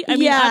 Maybe. I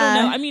mean, I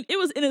don't know. I mean, it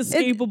was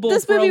inescapable.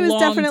 This movie was long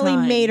definitely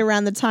time. made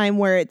around the time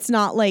where it's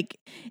not like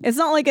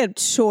a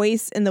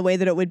choice in the way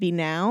that it would be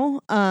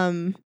now.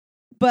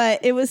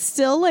 But it was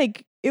still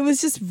like. It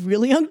was just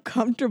really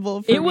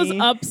uncomfortable for me. It was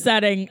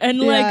upsetting. And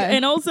like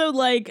and also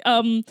like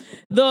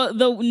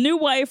the new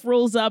wife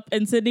rolls up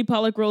and Sidney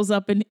Pollack rolls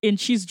up and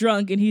she's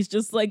drunk and he's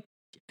just like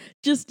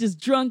just as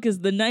drunk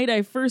as the night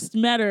I first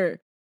met her.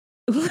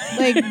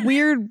 Like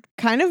weird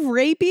kind of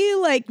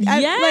rapey. Like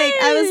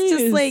I was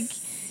just like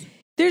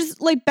there's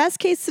like best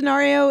case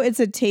scenario, it's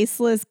a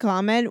tasteless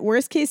comment.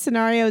 Worst case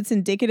scenario, it's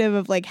indicative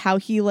of like how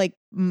he like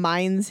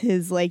minds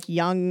his like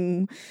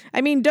young.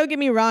 I mean, don't get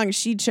me wrong,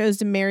 she chose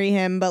to marry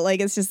him, but like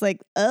it's just like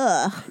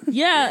ugh.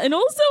 Yeah, and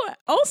also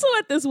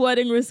at this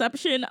wedding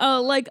reception,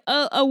 like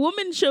a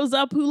woman shows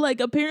up who like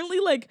apparently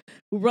like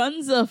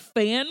runs a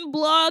fan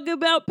blog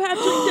about Patrick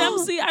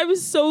Dempsey. I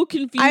was so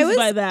confused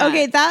by that.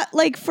 Okay, that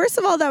like first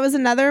of all, that was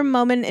another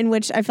moment in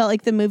which I felt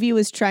like the movie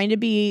was trying to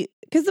be.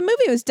 Because the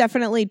movie was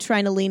definitely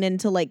trying to lean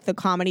into like the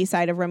comedy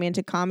side of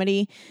romantic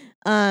comedy.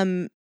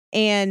 And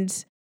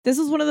this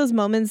was one of those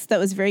moments that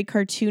was very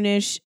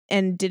cartoonish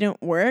and didn't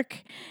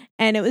work.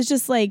 And it was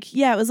just like,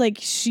 yeah, it was like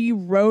she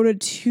wrote a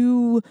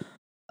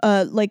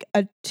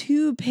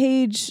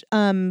 2-page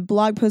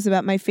blog post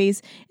about my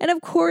face. And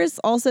of course,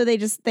 also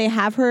they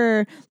have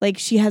her like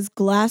she has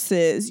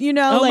glasses, you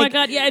know? Oh like, my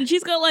God, yeah, and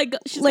she's got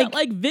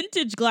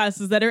vintage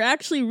glasses that are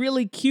actually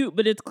really cute,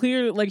 but it's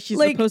clear like she's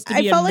supposed to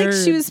be I felt a nerd.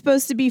 like she was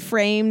supposed to be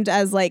framed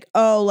as like,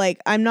 oh, like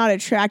I'm not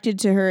attracted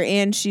to her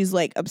and she's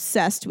like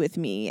obsessed with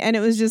me. And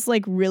it was just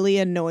like really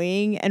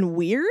annoying and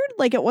weird.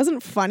 Like it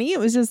wasn't funny. It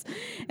was just,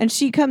 and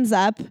she comes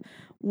up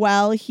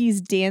while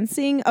he's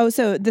dancing. Oh,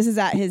 so this is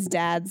at his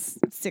dad's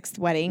 6th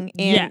wedding.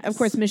 And of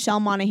course, Michelle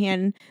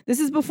Monaghan,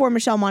 this is before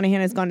Michelle Monaghan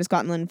has gone to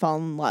Scotland and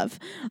fallen in love.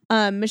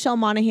 Michelle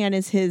Monaghan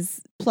is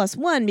his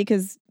 +1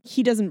 because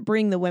he doesn't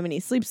bring the women he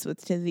sleeps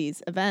with to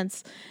these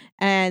events.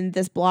 And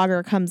this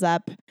blogger comes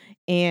up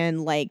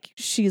and like,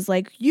 she's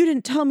like, you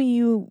didn't tell me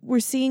you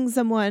were seeing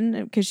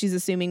someone, because she's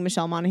assuming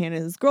Michelle Monaghan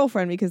is his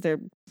girlfriend because they're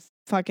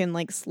fucking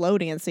like slow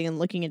dancing and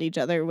looking at each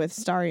other with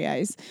starry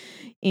eyes.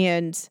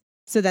 And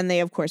so then they,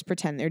 of course,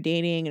 pretend they're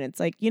dating, and it's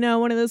like, you know,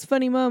 one of those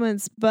funny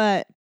moments.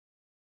 But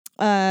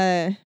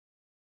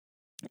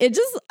it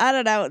just, I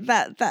don't know,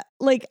 that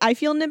like I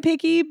feel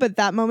nitpicky, but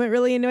that moment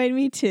really annoyed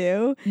me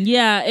too.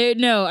 Yeah,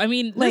 no, I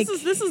mean, Like-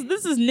 this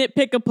is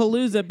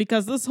nitpick-a-palooza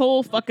because this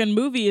whole fucking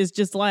movie is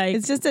just like,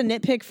 It's just a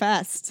nitpick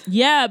fest.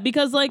 yeah,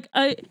 because like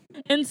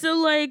and so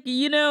like,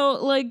 you know,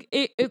 like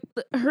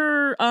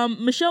her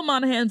Michelle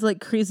Monaghan's like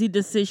crazy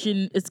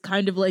decision is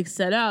kind of like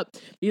set up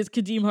because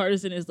Kadeem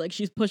Hardison is like,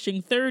 she's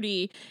pushing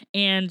 30,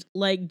 and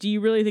like, do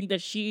you really think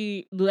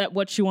that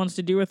what she wants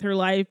to do with her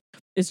life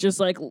is just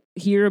like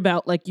hear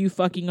about like you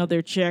fucking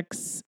other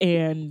chicks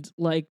and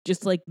like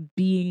just like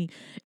being,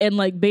 and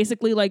like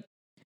basically like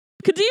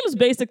Kadeem's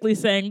basically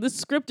saying this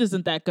script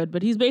isn't that good,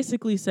 but he's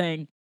basically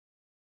saying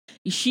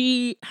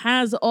she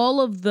has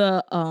all of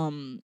the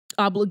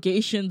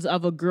obligations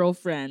of a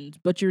girlfriend,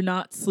 but you're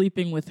not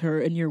sleeping with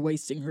her and you're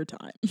wasting her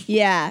time.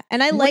 Yeah,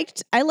 and I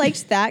liked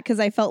that because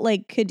I felt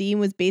like Kadeem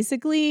was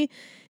basically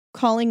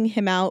calling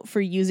him out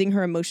for using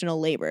her emotional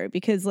labor,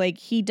 because like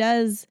he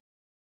does,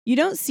 you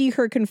don't see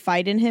her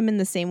confide in him in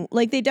the same,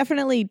 like they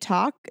definitely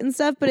talk and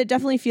stuff, but it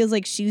definitely feels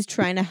like she's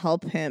trying to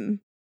help him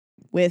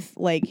with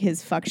like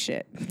his fuck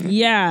shit.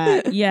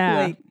 Yeah.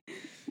 Like,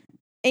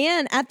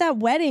 and at that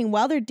wedding,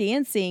 while they're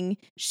dancing,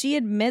 she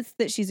admits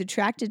that she's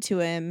attracted to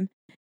him.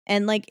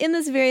 And like in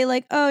this very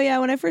like, oh yeah,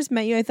 when I first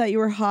met you, I thought you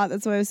were hot.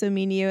 That's why I was so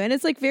mean to you. And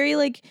it's like very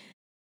like,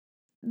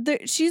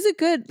 she's a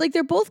good, like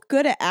they're both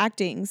good at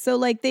acting. So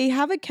like they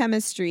have a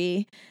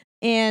chemistry,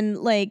 and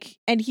like,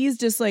 and he's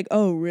just like,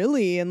 oh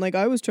really? And like,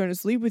 I was trying to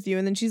sleep with you.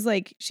 And then she's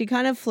like, she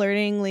kind of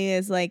flirtingly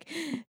is like,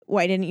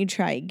 why didn't you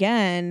try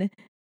again?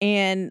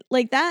 And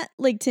like that,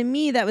 like to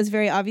me, that was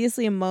very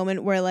obviously a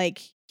moment where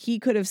like he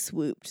could have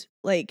swooped.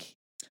 Like,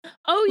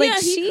 oh like yeah,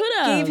 he she could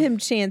have. gave him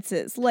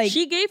chances. Like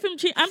she gave him.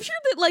 I'm sure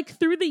that like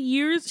through the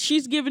years,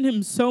 she's given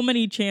him so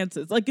many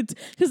chances. Like it's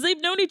because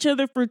they've known each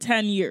other for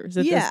 10 years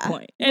at this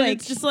point, and like,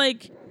 it's just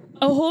like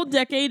a whole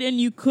decade, and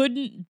you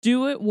couldn't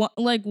do it.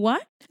 Like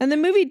what? And the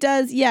movie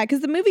does, yeah, because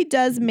the movie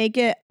does make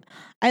it.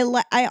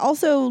 I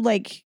also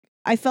like.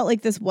 I felt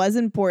like this was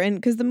important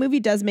because the movie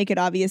does make it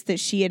obvious that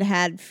she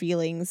had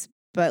feelings,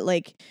 but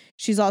like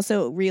she's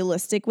also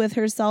realistic with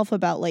herself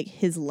about like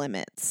his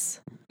limits.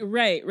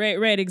 Right,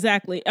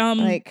 exactly.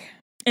 Like,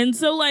 and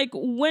so like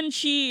when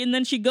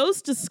she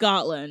goes to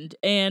Scotland,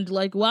 and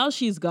like while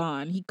she's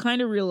gone, he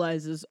kind of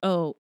realizes,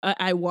 oh,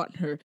 I want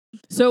her.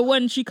 So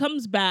when she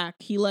comes back,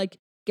 he like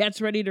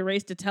gets ready to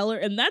race to tell her,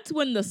 and that's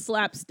when the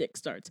slapstick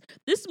starts.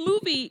 This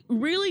movie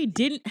really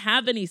didn't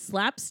have any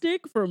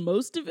slapstick for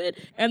most of it,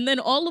 and then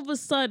all of a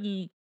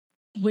sudden,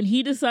 when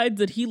he decides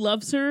that he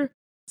loves her,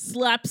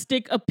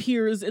 slapstick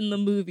appears in the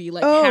movie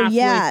like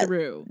halfway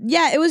through.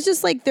 Yeah, it was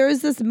just like there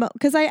was this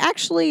because I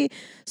actually,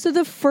 so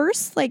the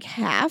first like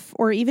half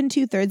or even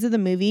 2/3 of the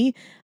movie,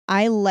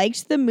 I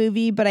liked the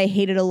movie, but I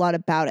hated a lot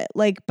about it.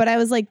 Like, but I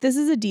was like, this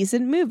is a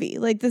decent movie.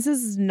 Like, this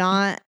is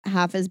not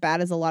half as bad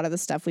as a lot of the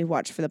stuff we've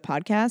watched for the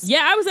podcast.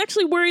 Yeah, I was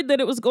actually worried that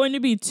it was going to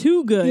be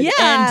too good.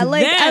 Yeah, and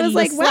like I was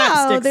like,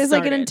 wow, there's started.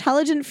 like an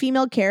intelligent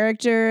female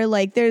character.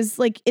 Like, there's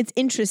like, it's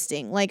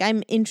interesting. Like,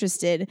 I'm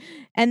interested.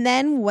 And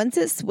then once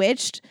it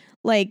switched,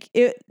 like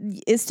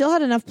it still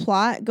had enough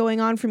plot going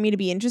on for me to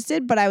be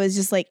interested, but I was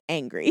just like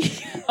angry.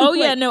 Oh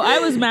yeah, no, I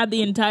was mad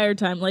the entire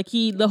time. Like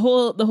the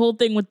whole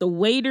thing with the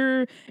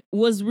waiter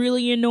was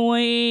really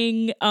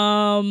annoying.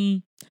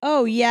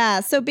 Oh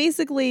yeah, so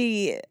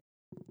basically,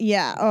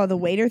 yeah. Oh, the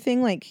waiter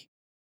thing. Like,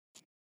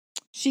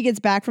 she gets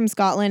back from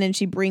Scotland and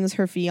she brings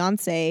her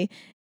fiance,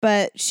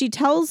 but she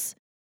tells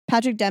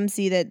Patrick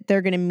Dempsey that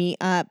they're gonna meet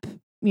up,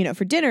 you know,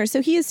 for dinner.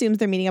 So he assumes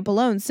they're meeting up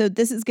alone. So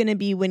this is going to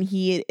be when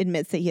he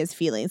admits that he has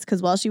feelings.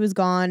 Because while she was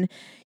gone,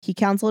 he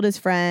counseled his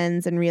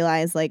friends and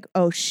realized like,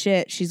 oh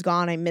shit, she's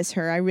gone. I miss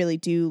her. I really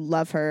do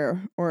love her.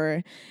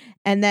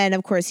 And then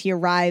of course he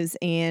arrives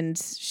and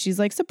she's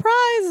like,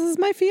 surprise, this is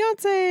my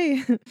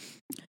fiance.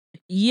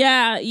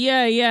 Yeah.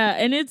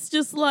 And it's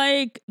just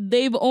like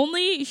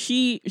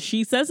she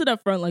says it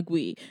up front like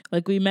we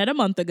met a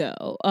month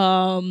ago.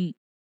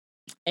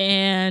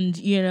 And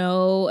you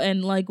know,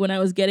 and like when I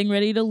was getting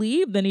ready to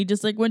leave, then he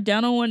just like went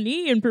down on one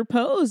knee and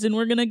proposed, and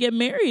we're gonna get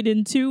married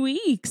in 2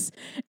 weeks.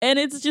 And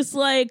it's just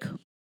like,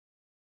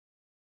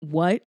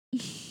 what?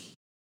 And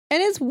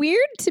it's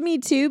weird to me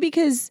too,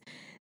 because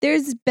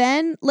there's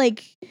been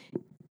like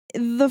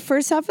the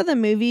first half of the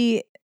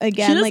movie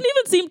again, she doesn't like,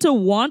 even seem to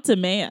want a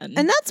man.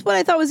 And that's what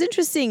I thought was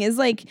interesting is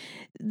like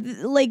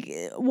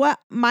what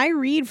my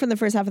read from the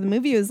first half of the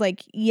movie was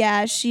like,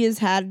 yeah, she has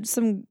had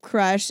some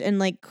crush and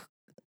like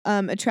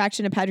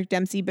attraction to Patrick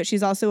Dempsey, but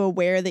she's also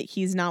aware that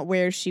he's not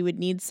where she would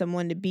need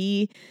someone to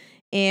be,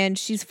 and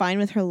she's fine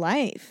with her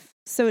life.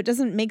 So it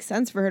doesn't make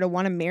sense for her to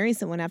want to marry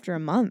someone after a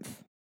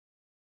month.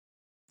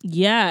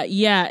 Yeah,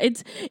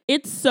 it's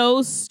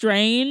so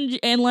strange,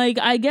 and like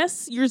I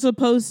guess you're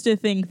supposed to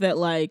think that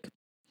like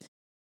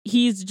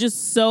he's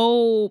just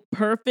so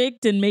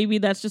perfect, and maybe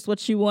that's just what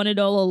she wanted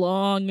all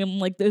along, and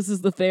like this is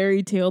the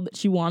fairy tale that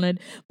she wanted.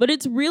 But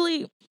it's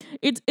really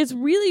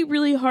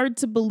really hard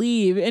to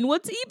believe. And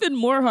what's even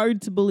more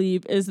hard to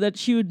believe is that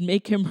she would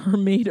make him her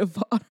maid of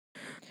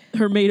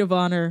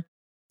honor.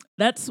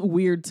 That's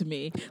weird to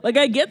me. Like,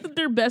 I get that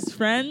they're best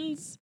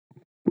friends.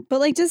 But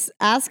like, just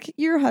ask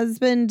your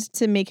husband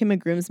to make him a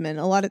groomsman.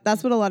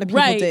 That's what a lot of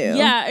people do.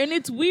 Yeah, and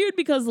it's weird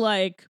because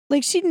like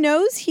she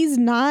knows he's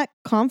not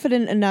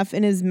confident enough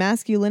in his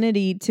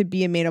masculinity to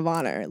be a maid of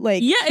honor.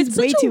 Like, yeah, he's it's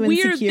way such too a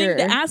weird insecure.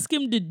 thing to ask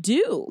him to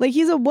do. Like,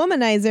 he's a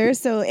womanizer,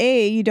 so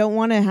you don't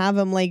want to have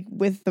him like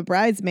with the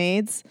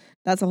bridesmaids.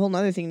 That's a whole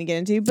nother thing to get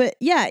into. But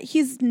yeah,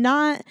 he's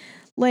not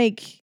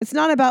like, it's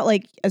not about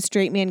like a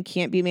straight man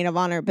can't be maid of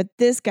honor, but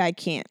this guy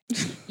can't.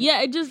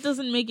 Yeah, it just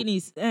doesn't make any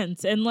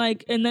sense. And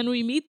like, and then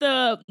we meet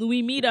the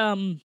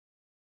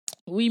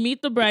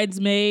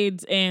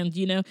bridesmaids, and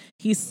you know,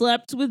 he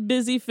slept with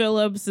Busy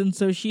Phillips, and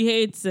so she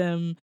hates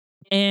him.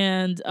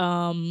 And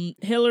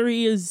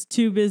Hillary is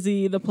too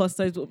busy. The plus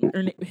size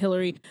woman,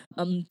 Hillary,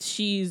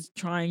 she's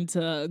trying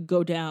to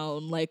go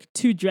down like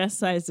 2 dress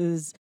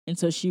sizes, and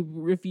so she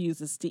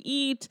refuses to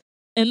eat.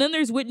 And then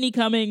there's Whitney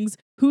Cummings,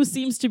 who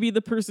seems to be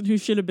the person who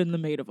should have been the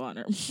maid of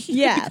honor.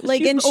 Yeah, like,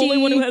 she's and the only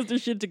one who has their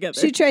shit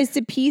together. She tries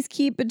to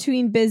peacekeep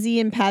between Busy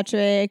and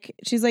Patrick.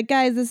 She's like,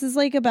 guys, this is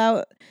like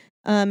about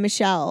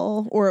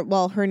Michelle, or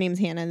well, her name's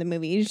Hannah in the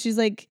movie. She's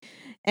like,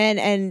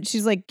 and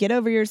she's like, get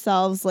over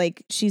yourselves.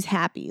 Like, she's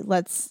happy.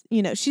 Let's,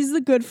 she's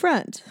the good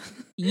friend.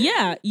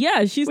 Yeah,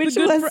 she's Which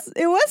the good friend.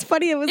 It was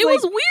funny. It was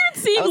weird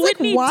seeing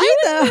Whitney why do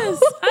though?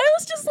 this. I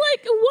was just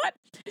like, what?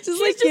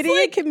 Just like getting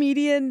a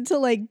comedian to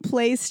like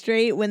play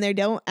straight when they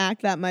don't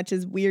act that much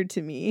is weird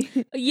to me.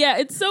 Yeah,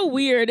 it's so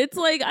weird. It's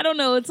like, I don't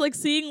know. It's like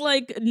seeing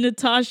like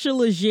Natasha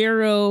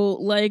Leggero,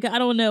 like, I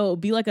don't know,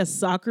 be like a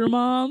soccer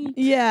mom.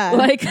 Yeah.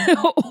 Like,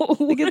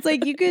 like, it's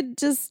like, you could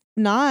just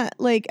not,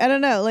 like, I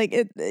don't know. Like,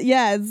 it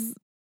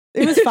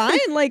was fine.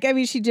 Like, I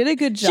mean, she did a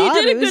good job.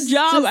 She did a good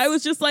job. I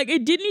was just like,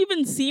 it didn't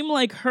even seem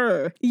like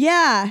her.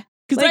 Yeah.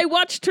 Because I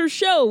watched her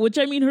show, which,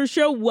 I mean, her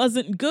show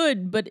wasn't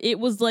good, but it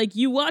was like,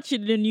 you watch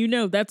it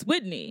and that's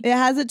Whitney. It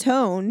has a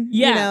tone.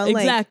 Yeah, like,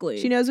 exactly.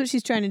 She knows what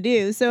she's trying to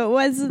do. So it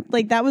was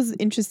like, that was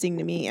interesting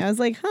to me. I was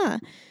like, huh.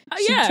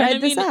 She tried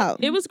this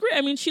out. It was great.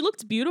 I mean, she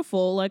looked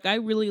beautiful. Like, I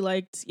really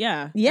liked,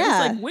 yeah. Yeah. I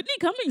was like, Whitney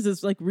Cummings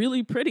is like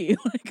really pretty.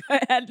 Like,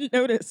 I hadn't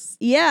noticed.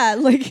 Yeah.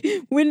 Like,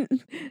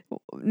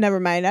 never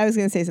mind. I was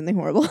going to say something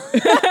horrible.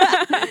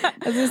 I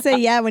was going to say,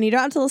 yeah, when you don't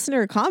have to listen to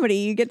her comedy,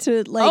 you get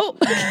to like. Oh.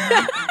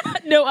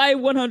 No, I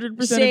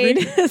 100% Shade.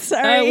 agree.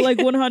 Sorry. I like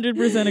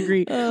 100%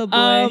 agree. Oh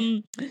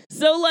boy.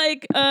 So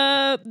like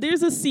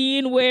there's a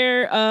scene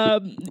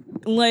where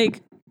like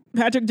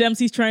Patrick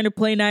Dempsey's trying to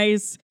play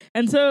nice,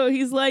 and so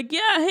he's like,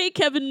 yeah, hey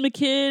Kevin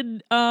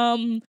McKidd,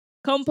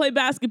 come play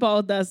basketball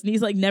with us. And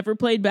he's like, never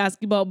played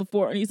basketball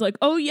before. And he's like,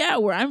 oh yeah,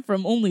 where I'm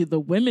from, only the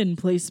women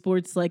play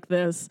sports like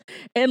this.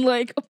 And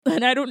like,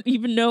 and I don't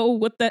even know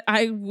what that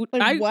what?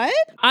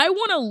 I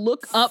want to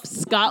look up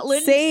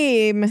Scotland.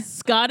 Same.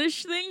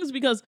 Scottish things,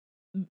 because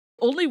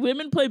only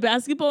women play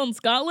basketball in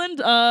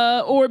Scotland,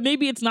 or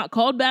maybe it's not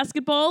called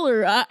basketball,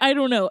 or I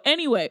don't know.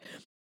 Anyway,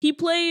 he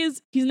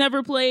plays, he's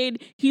never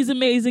played, he's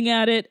amazing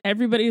at it.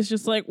 Everybody's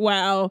just like,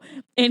 wow.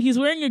 And he's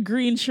wearing a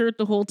green shirt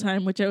the whole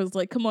time, which I was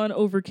like, come on,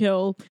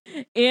 overkill.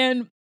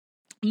 And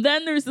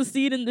then there's the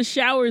scene in the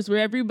showers where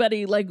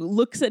everybody like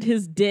looks at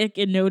his dick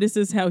and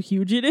notices how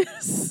huge it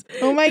is.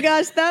 Oh my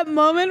gosh, that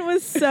moment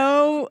was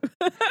so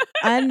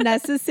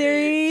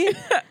unnecessary.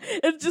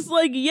 It's just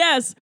like,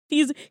 yes,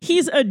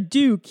 he's a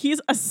duke.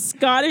 He's a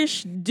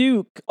Scottish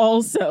duke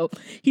also.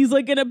 He's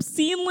like an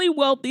obscenely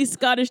wealthy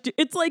Scottish duke.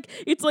 It's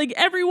like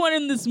everyone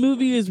in this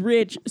movie is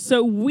rich.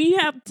 So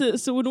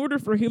in order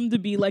for him to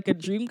be like a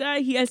dream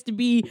guy, he has to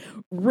be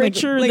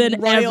richer than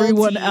royalty.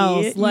 Everyone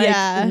else. Like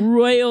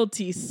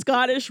royalty,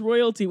 Scottish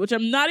royalty, which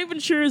I'm not even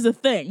sure is a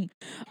thing.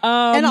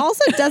 And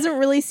also doesn't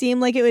really seem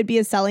like it would be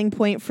a selling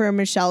point for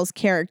Michelle's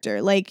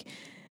character. Like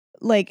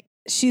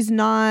she's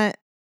not.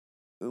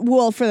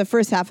 Well, for the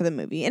first half of the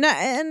movie. And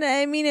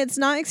I mean, it's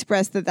not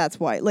expressed that that's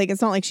why. Like,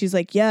 it's not like she's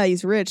like, yeah,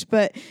 he's rich,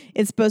 but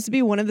it's supposed to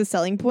be one of the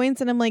selling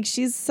points. And I'm like,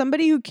 she's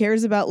somebody who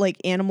cares about like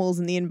animals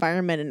and the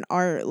environment and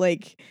art.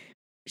 Like,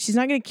 she's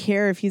not going to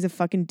care if he's a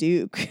fucking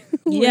duke.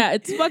 Yeah,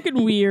 it's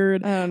fucking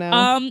weird. I don't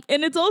know.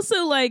 And it's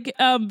also like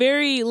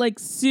very like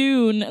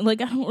soon,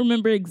 like I don't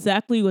remember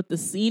exactly what the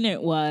scene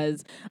it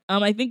was.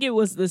 I think it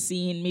was the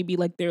scene, maybe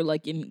like their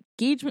like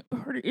engagement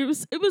party. It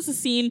was a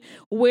scene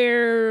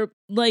where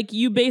like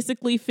you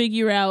basically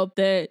figure out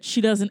that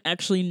she doesn't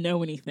actually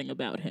know anything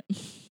about him.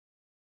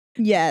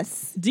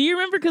 Yes. Do you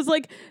remember? Cause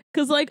like,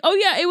 oh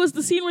yeah, it was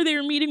the scene where they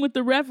were meeting with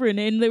the Reverend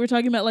and they were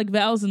talking about like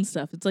vows and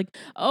stuff. It's like,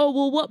 oh,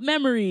 well, what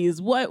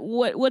memories?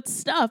 What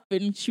stuff?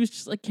 And she was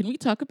just like, can we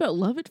talk about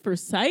love at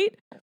first sight?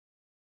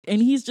 And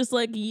he's just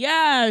like,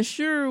 yeah,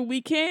 sure,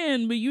 we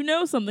can, but you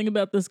know something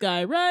about this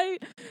guy,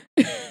 right?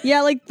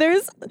 Yeah, like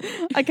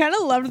I kind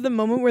of loved the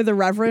moment where the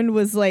Reverend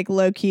was like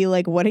low key,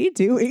 like, what are you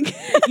doing?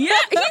 Yeah,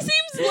 he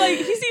seems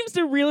he seems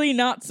to really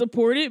not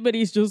support it, but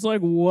he's just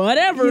like,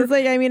 whatever. He's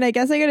like, I mean, I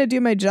guess I gotta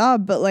do my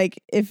job, but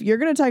like, if you're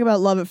gonna talk about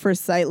love at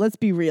first sight, let's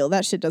be real,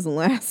 that shit doesn't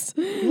last.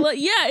 Well,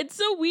 yeah, it's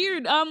so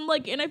weird.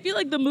 And I feel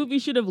like the movie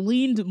should have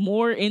leaned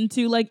more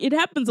into, like, it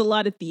happens a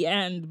lot at the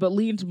end, but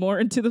leaned more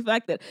into the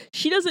fact that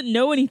she doesn't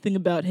know anything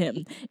about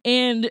him.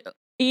 And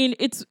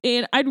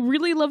I'd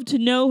really love to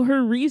know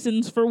her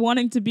reasons for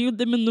wanting to be with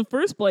him in the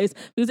first place,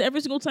 because every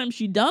single time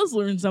she does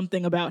learn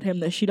something about him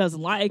that she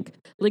doesn't like,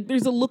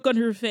 there's a look on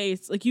her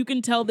face. Like, you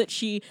can tell that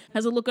she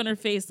has a look on her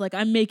face like,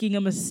 I'm making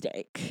a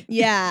mistake.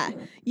 Yeah,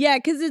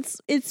 because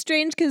it's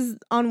strange, because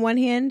on one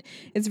hand,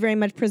 it's very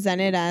much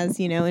presented as,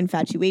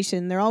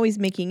 infatuation. They're always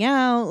making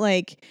out,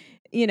 like,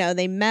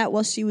 they met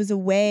while she was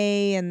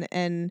away,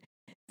 and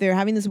they're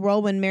having this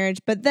whirlwind marriage.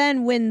 But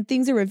then when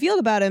things are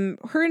revealed about him,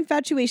 her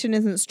infatuation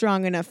isn't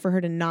strong enough for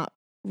her to not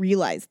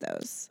realize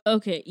those.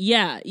 Okay,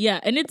 yeah.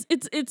 And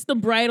it's the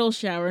bridal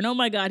shower. And oh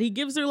my God, he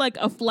gives her like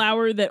a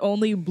flower that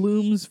only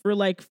blooms for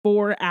like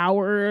 4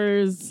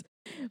 hours.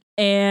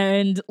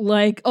 And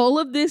like all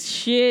of this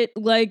shit,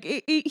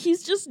 like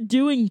he's just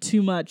doing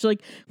too much.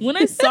 Like when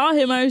I saw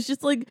him, I was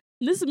just like,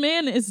 this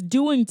man is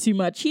doing too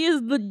much. He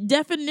is the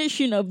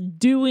definition of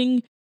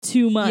doing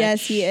too much.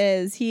 Yes,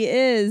 he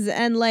is.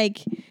 And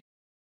like,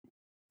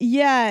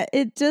 yeah,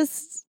 it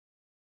just,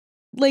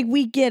 like,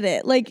 we get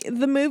it. Like,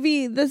 the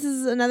movie, this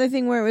is another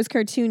thing where it was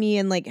cartoony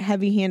and like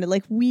heavy-handed.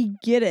 Like, we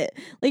get it.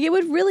 Like, it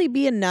would really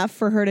be enough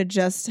for her to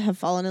just have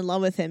fallen in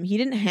love with him. He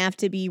didn't have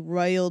to be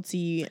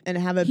royalty and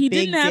have a big dick. He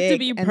didn't have to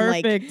be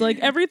perfect. Like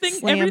everything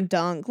slam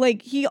dunk.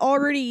 Like, he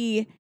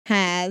already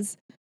has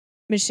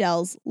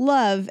Michelle's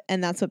love,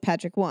 and that's what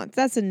Patrick wants.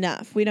 That's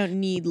enough. We don't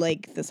need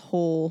like this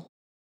whole.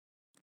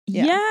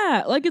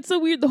 Yeah, like it's so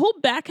weird. The whole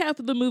back half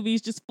of the movie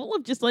is just full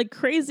of just like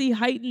crazy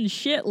heightened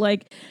shit.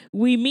 Like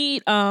we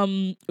meet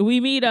Hannah's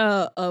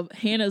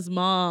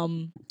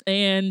mom,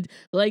 and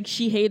like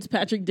she hates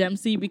Patrick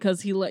Dempsey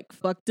because he like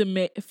fucked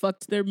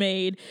their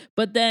maid.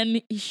 But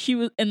then he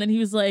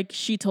was like,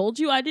 she told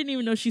you? I didn't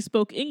even know she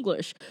spoke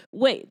English.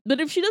 Wait, but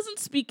if she doesn't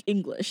speak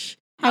English,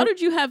 how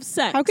did you have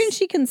sex? How can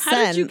she consent?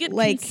 How did you get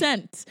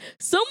consent?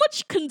 So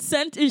much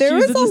consent issues. There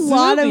was in this a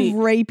lot movie. of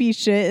rapey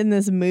shit in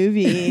this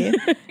movie.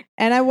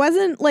 And I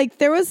wasn't like,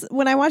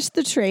 when I watched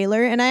the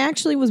trailer, and I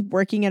actually was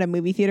working at a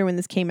movie theater when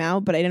this came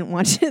out, but I didn't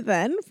watch it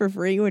then for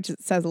free, which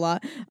says a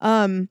lot.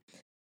 I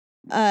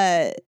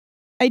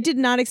did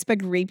not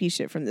expect rapey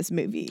shit from this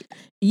movie.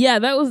 Yeah,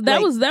 that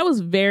was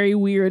very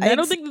weird. I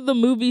don't think that the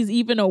movie's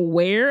even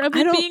aware of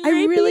it being rapey.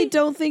 I really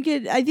don't think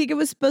it. I think it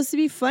was supposed to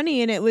be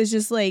funny, and it was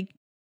just like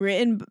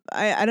written.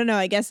 I don't know.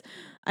 I guess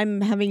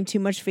I'm having too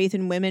much faith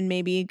in women,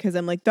 maybe, because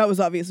I'm like, that was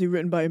obviously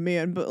written by a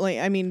man. But like,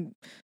 I mean,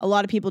 a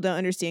lot of people don't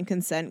understand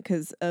consent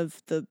because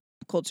of the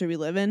culture we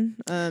live in.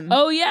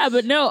 Oh yeah,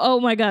 but no.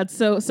 Oh my God.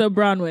 So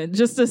Bronwyn,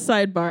 just a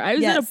sidebar. I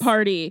was at a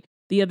party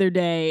the other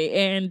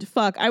day, and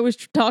I was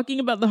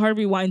talking about the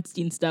Harvey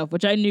Weinstein stuff,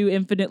 which I knew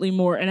infinitely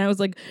more, and I was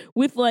like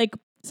with like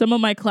some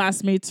of my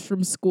classmates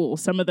from school.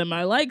 Some of them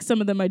I liked, some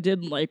of them I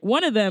didn't like.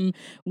 One of them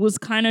was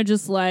kind of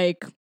just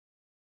like,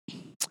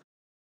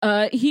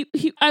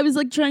 I was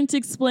like trying to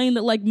explain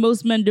that like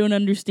most men don't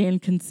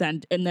understand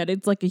consent and that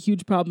it's like a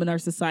huge problem in our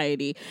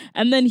society.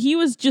 And then he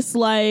was just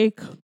like,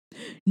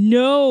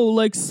 no,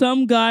 like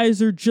some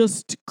guys are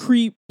just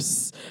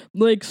creeps.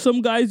 Like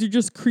some guys are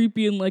just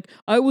creepy, and like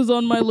I was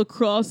on my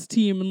lacrosse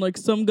team and like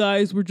some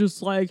guys were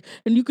just like,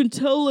 and you can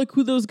tell like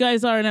who those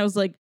guys are. And I was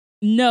like,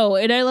 no.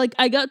 And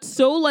I got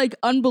so like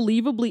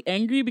unbelievably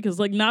angry because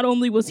like not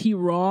only was he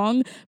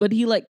wrong, but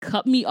he like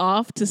cut me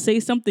off to say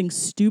something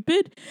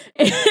stupid.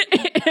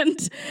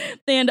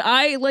 and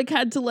I like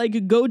had to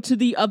like go to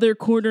the other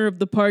corner of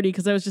the party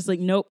because I was just like,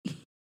 nope,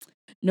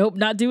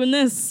 not doing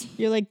this.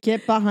 You're like,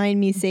 get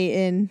behind me,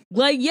 Satan.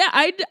 Like, yeah,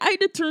 I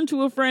had to turn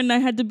to a friend. I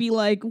had to be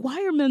like,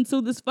 why are men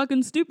so this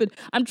fucking stupid?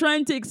 I'm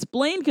trying to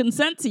explain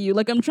consent to you.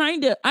 Like, I'm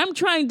trying to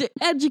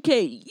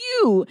educate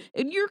you,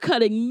 and you're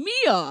cutting me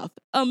off.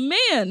 A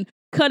man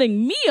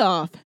cutting me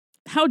off.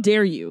 How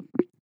dare you?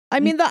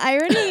 I mean, the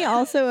irony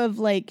also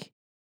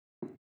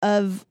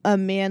of a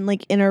man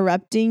like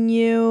interrupting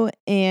you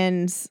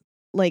and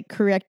like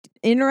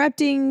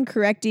correcting,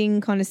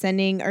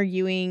 condescending,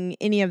 arguing,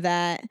 any of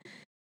that.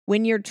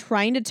 When you're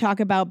trying to talk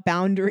about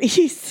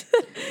boundaries,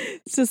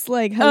 it's just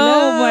like, hello.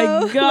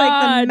 Oh my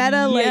God. Like the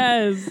meta,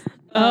 yes.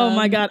 Oh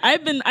my God.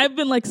 I've been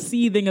like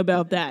seething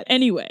about that.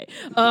 Anyway.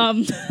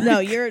 No,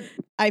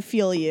 I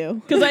feel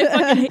you. Because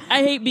I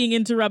hate being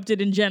interrupted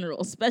in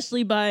general,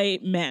 especially by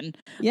men.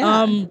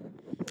 Yeah.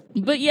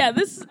 But yeah,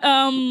 this this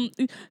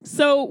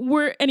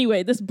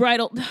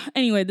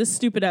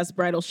stupid ass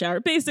bridal shower.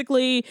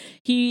 Basically,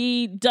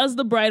 he does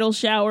the bridal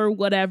shower,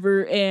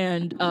 whatever,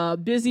 and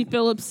Busy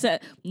Phillips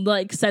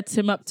sets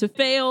him up to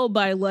fail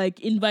by like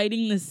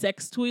inviting the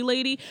sex toy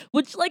lady,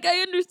 which like I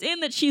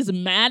understand that she's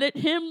mad at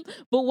him,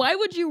 but why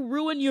would you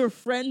ruin your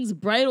friend's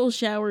bridal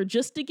shower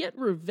just to get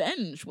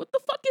revenge? What the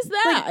fuck is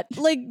that?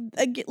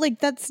 Like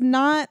that's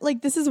not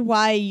like, this is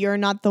why you're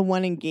not the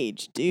one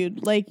engaged,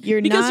 dude. Like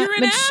you're because not you're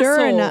an mature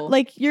asshole. enough.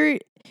 Like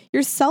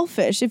you're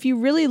selfish. If you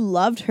really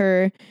loved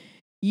her,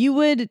 you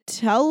would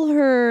tell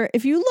her,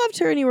 if you loved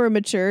her and you were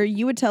mature,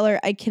 you would tell her,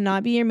 I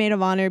cannot be your maid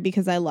of honor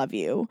because I love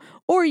you.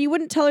 Or you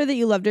wouldn't tell her that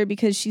you loved her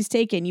because she's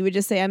taken. You would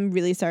just say, I'm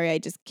really sorry, I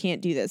just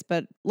can't do this.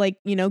 But like,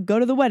 you know, go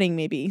to the wedding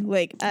maybe.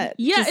 Like,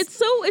 yeah, it's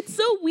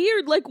so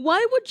weird. Like,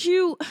 why would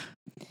you?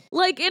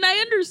 Like, and I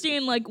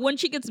understand, like, when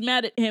she gets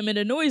mad at him, it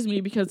annoys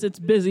me because it's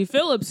Busy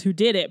Phillips who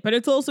did it. But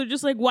it's also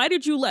just like, why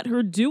did you let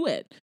her do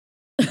it?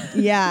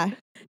 Yeah.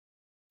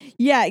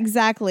 Yeah,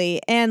 exactly.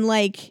 And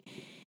like,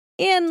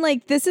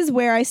 this is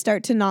where I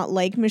start to not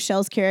like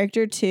Michelle's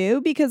character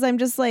too, because I'm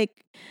just like,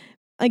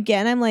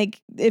 again, I'm like,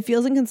 it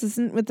feels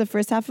inconsistent with the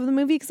first half of the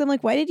movie because I'm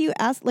like, why did you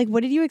ask? Like,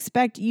 what did you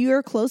expect?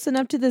 You're close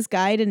enough to this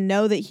guy to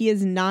know that he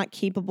is not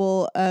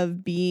capable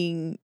of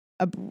being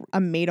a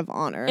maid of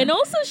honor. And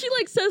also she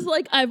like says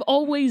like, I've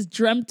always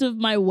dreamt of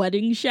my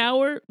wedding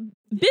shower.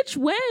 Bitch,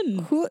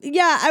 when?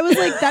 Yeah, I was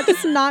like, that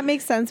does not make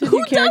sense with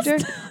your character.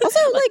 Also,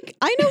 like,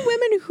 I know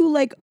women who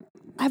like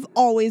have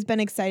always been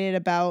excited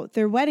about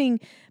their wedding,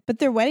 but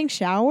their wedding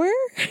shower?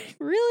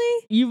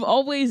 Really? You've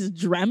always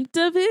dreamt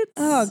of it?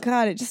 Oh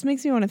God, it just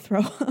makes me want to throw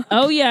up.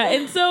 Oh yeah,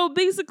 and so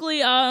basically,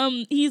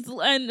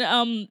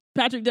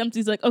 Patrick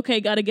Dempsey's like,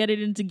 okay, gotta get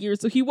it into gear.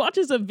 So he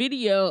watches a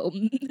video,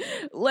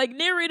 like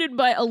narrated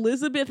by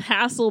Elizabeth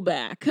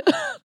Hasselbeck,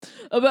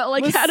 about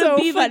like how to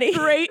be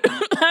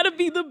how to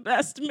be the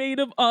best maid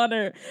of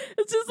honor.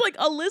 It's just like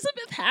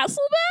Elizabeth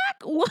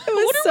Hasselbeck. What?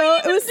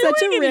 It was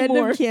such a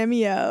random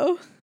cameo.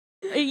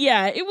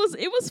 Yeah, it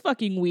was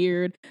fucking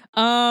weird.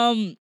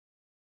 And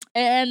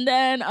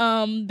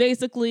then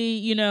basically,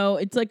 you know,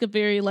 it's like a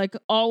very like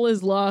all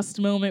is lost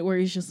moment where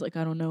he's just like,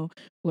 I don't know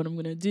what I'm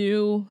gonna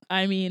do.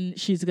 I mean,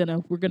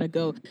 we're gonna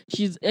go.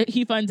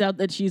 He finds out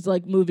that she's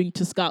like moving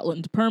to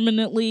Scotland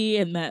permanently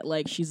and that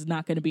like she's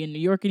not gonna be in New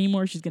York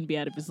anymore. She's gonna be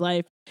out of his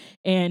life.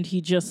 And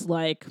he just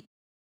like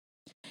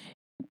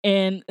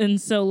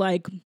and so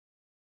like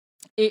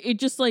it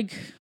just like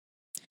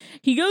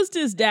he goes to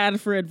his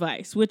dad for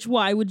advice, which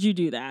why would you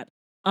do that?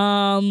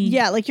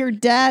 Yeah, like your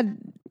dad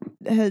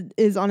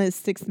is on his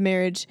 6th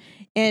marriage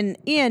and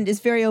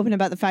is very open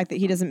about the fact that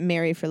he doesn't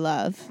marry for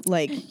love.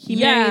 Like he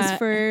marries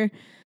for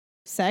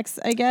sex,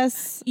 I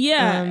guess.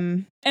 Yeah.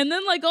 And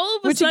then like all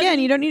of a sudden, again,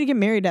 you don't need to get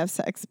married to have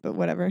sex, but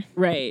whatever.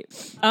 Right.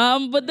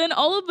 But then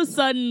all of a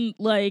sudden,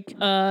 like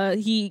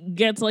he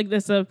gets like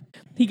this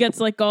he gets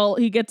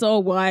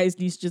all wise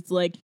and he's just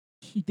like,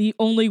 the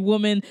only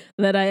woman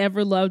that I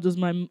ever loved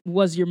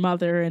was your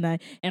mother, and I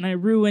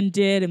ruined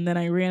it, and then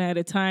I ran out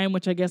of time,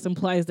 which I guess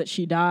implies that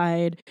she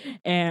died,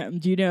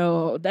 and you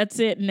know that's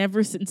it. And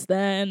ever since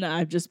then,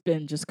 I've just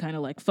been kind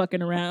of like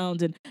fucking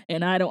around,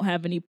 and I don't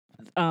have any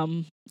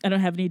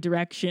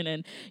direction,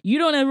 and you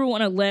don't ever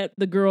want to let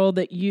the girl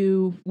that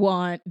you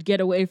want get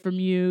away from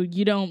you.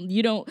 You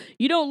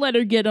don't let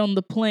her get on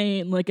the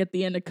plane like at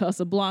the end of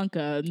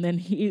Casablanca, and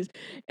then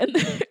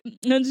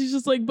and she's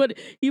just like, but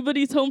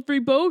he's Humphrey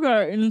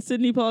Bogart, and then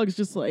Sidney Pollock's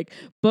just like,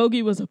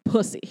 Bogey was a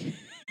pussy.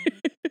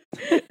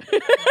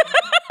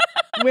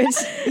 Which,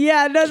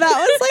 yeah, no, that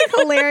was like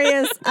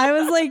hilarious. I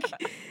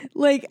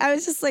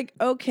was just like,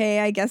 okay,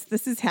 I guess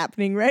this is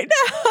happening right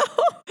now.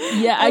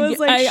 Yeah,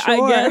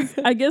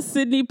 I guess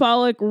Sidney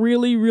Pollock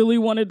really, really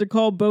wanted to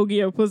call Bogey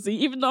a pussy,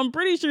 even though I'm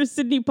pretty sure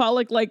Sidney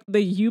Pollock, like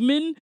the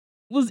human,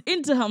 was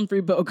into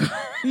Humphrey Bogart.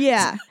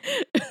 Yeah,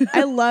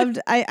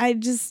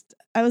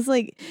 I was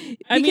like,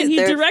 I mean, he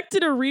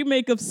directed a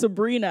remake of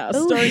Sabrina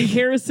starring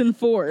Harrison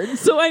Ford.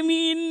 So I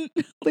mean,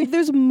 like,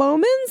 there's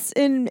moments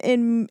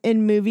in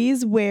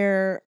movies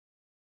where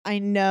I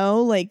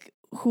know, like,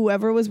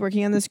 whoever was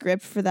working on the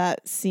script for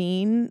that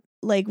scene,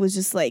 like, was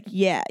just like,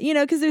 yeah, you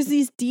know, because there's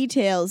these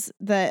details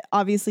that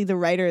obviously the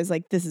writer is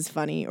like, this is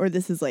funny, or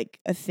this is like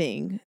a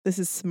thing, this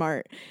is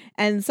smart.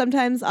 And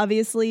sometimes,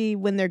 obviously,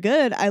 when they're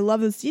good, I love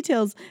those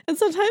details. And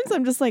sometimes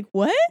I'm just like,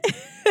 what?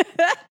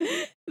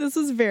 This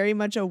was very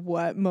much a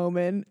what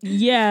moment.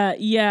 Yeah.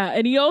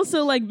 And he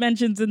also like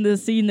mentions in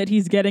this scene that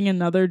he's getting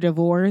another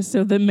divorce.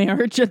 So the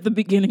marriage at the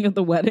beginning of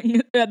the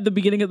wedding, at the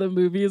beginning of the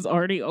movie, is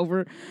already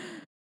over.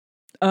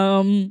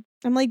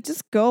 I'm like,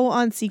 just go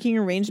on Seeking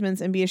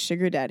Arrangements and be a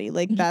sugar daddy.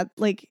 Like that,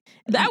 like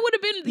that would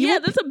have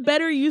been, that's a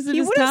better use of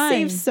his time. He would have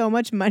saved so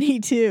much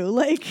money too.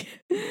 Like,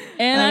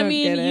 and I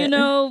mean, you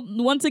know,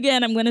 once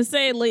again, I'm going to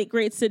say late,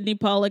 great Sidney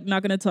Pollock,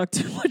 not going to talk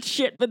too much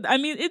shit, but I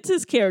mean, it's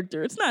his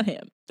character. It's not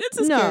him. It's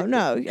his character.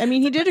 No. I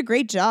mean, he did a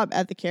great job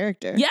at the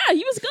character. Yeah,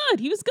 he was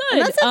good.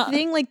 And that's the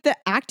thing. Like, the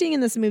acting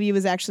in this movie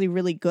was actually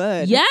really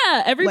good.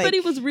 Yeah, everybody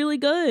was really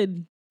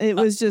good. It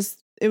was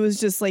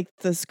just like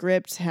the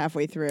script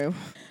halfway through.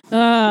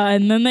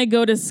 And then they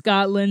go to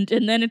Scotland,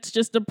 and then it's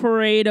just a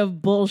parade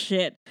of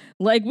bullshit.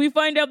 Like, we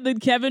find out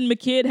that Kevin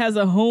McKidd has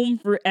a home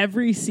for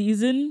every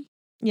season.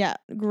 Yeah,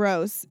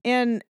 gross.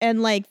 And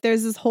like,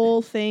 there's this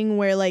whole thing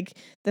where like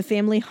the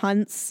family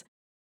hunts,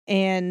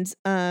 and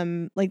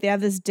like they have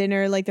this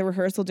dinner, like the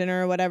rehearsal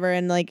dinner or whatever,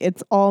 and like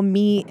it's all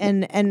meat.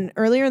 And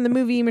earlier in the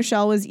movie,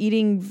 Michelle was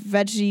eating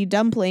veggie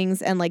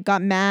dumplings and like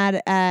got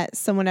mad at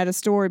someone at a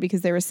store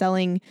because they were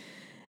selling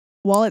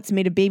wallets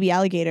made of baby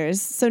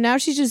alligators. So now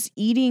she's just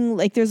eating,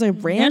 like, there's a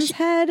ram's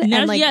head. Now,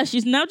 and like,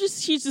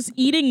 she's just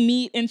eating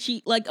meat, and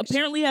she like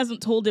apparently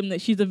hasn't told him that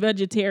she's a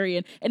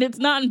vegetarian, and it's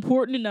not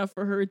important enough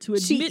for her to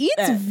admit she eats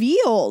that.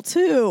 veal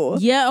too.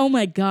 Yeah, oh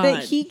my God.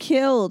 That he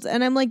killed.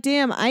 And I'm like,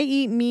 damn, I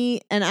eat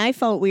meat, and I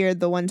felt weird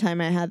the one time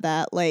I had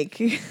that.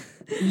 Like,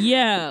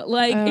 yeah,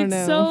 like I don't it's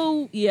know.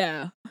 so,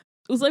 yeah.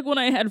 It was like when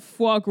I had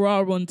foie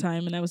gras one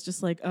time, and I was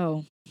just like,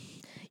 oh.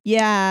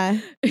 yeah.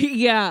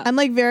 Yeah. I'm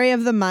like very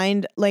of the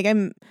mind, like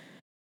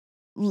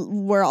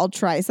where I'll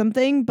try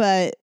something,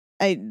 but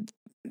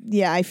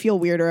I feel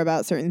weirder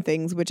about certain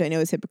things, which I know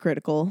is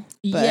hypocritical.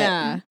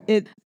 But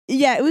it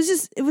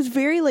was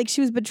very like she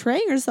was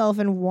betraying herself,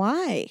 and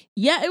why?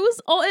 Yeah, it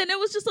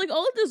was just like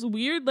all of this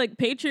weird like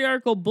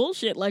patriarchal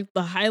bullshit, like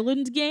the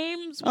Highland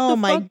Games. Oh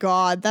my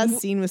God, that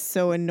scene was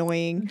so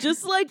annoying.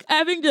 Just like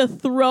having to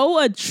throw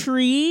a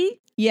tree.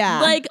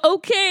 Yeah. Like,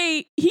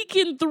 okay, he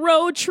can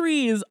throw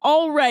trees,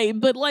 all right,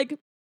 but like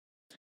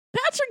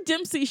Patrick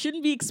Dempsey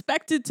shouldn't be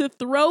expected to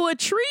throw a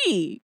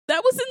tree.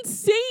 That was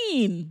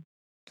insane.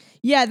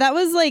 Yeah, that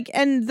was like,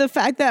 and the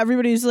fact that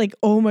everybody's like,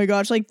 oh my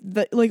gosh, like,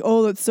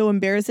 oh, that's so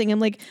embarrassing. I'm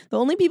like, the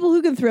only people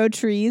who can throw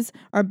trees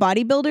are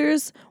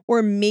bodybuilders,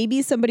 or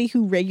maybe somebody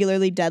who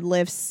regularly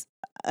deadlifts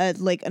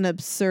like an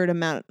absurd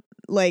amount.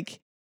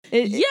 Like,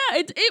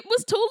 it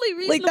was totally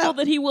reasonable like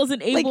that he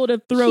wasn't able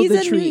to throw the tree.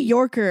 He's the tree. a New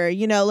Yorker,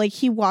 you know, like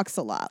he walks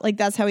a lot. Like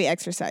that's how he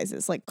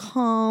exercises. Like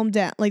calm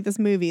down. Like this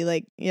movie,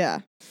 like yeah.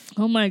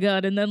 Oh my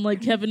God! And then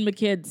like Kevin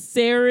McKidd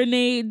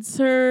serenades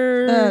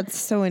her. That's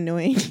so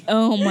annoying.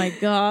 Oh my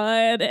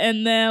God!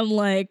 And then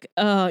like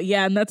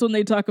and that's when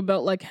they talk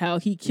about like how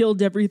he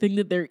killed everything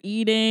that they're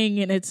eating,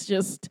 and it's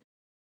just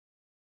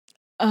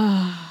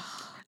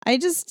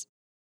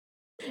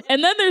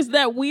And then there's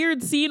that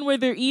weird scene where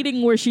they're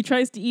eating, where she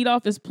tries to eat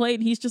off his plate,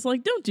 and he's just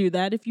like, don't do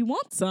that. If you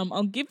want some,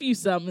 I'll give you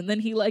some. And then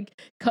he like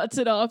cuts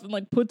it off and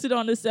like puts it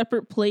on a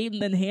separate plate and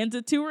then hands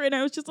it to her. And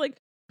I was just like,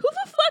 who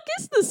the fuck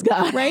is this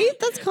guy? Right?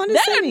 That's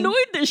condescending. That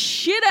annoyed the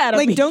shit out of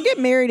me. Like, don't get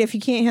married if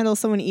you can't handle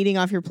someone eating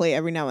off your plate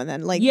every now and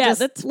then. Like, yeah,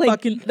 that's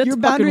like, that's your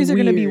boundaries are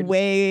going to be weird.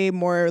 way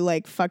more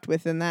like fucked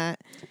with than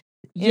that.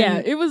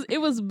 Yeah, it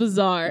was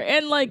bizarre.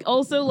 And like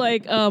also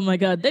like, oh my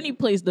God, then he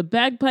plays the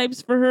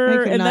bagpipes for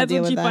her, and that's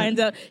when she finds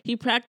out he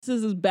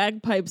practices his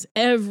bagpipes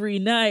every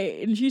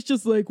night, and she's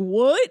just like,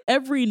 what?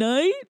 Every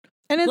night?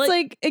 And it's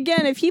like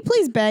again, if he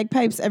plays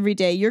bagpipes every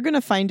day, you're gonna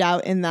find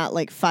out in that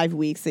like 5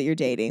 weeks that you're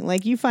dating.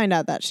 Like you find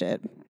out that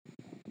shit.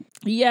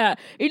 Yeah.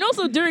 And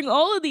also during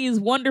all of these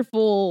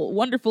wonderful,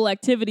 wonderful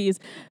activities,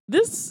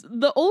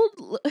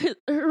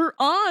 her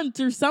aunt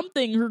or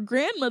something, her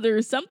grandmother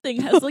or something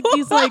has like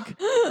these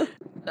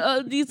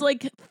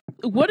like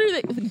what are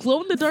they?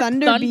 Glow in the dark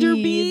thunder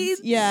beads?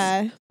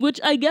 Yeah.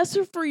 Which I guess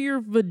are for your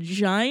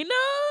vagina?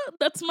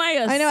 That's my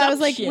assumption. I know. I was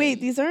like,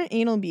 wait, these aren't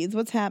anal beads.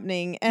 What's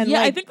happening? And yeah,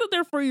 like, I think that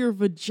they're for your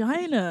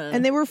vagina.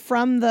 And they were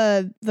from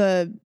the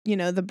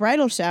the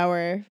bridal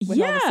shower with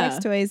all the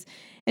sex toys.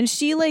 And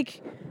she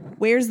like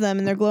wears them,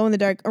 and they're glow in the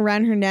dark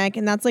around her neck,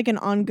 and that's like an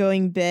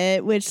ongoing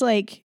bit, which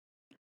like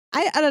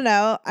I don't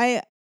know.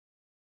 I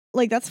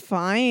like that's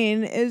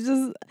fine. It's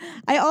just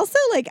I also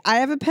like I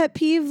have a pet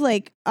peeve.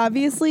 Like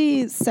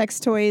obviously sex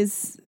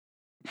toys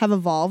have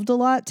evolved a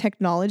lot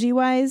technology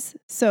wise.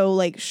 So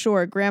like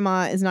sure,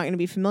 grandma is not going to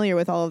be familiar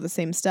with all of the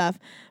same stuff.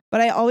 But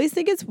I always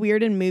think it's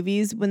weird in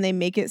movies when they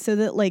make it so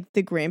that like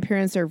the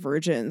grandparents are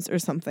virgins or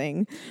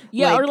something.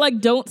 Yeah, like, or like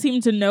don't seem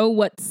to know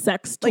what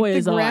sex toys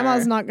like the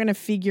grandma's are. not going to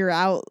figure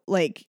out,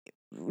 like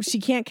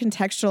she can't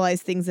contextualize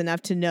things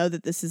enough to know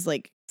that this is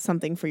like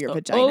something for your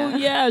vagina. Oh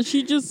yeah,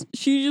 she just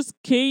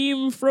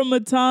came from a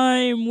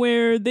time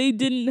where they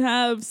didn't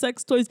have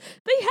sex toys.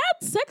 They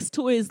had sex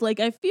toys like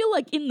I feel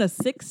like in the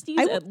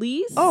 60s at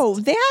least. Oh,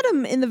 they had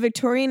them in the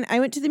Victorian. I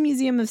went to the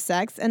Museum of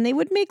Sex, and they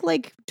would make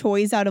like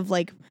toys out of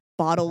like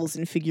bottles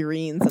and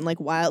figurines and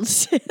like wild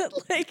shit.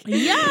 Like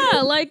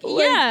yeah,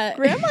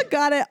 grandma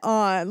got it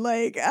on.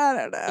 Like I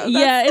don't know.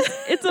 Yeah,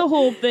 it's a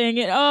whole thing.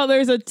 And,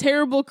 there's a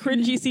terrible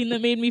cringy scene that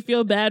made me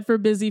feel bad for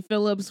Busy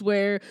Phillips,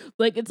 where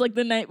like it's like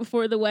the night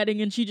before the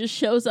wedding, and she just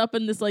shows up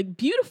in this like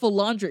beautiful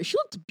lingerie. She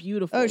looked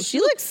beautiful. Oh, she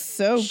looks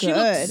so good. She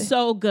looked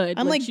so good.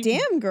 I'm like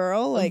damn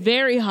girl, like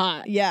very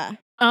hot. Yeah.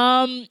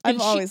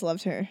 I've always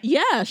loved her.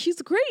 Yeah, she's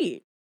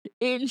great.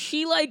 And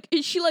she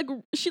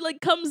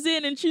comes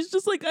in, and she's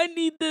just like, I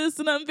need this,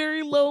 and I'm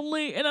very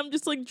lonely, and I'm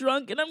just like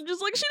drunk, and I'm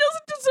just like, she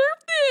doesn't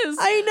deserve this.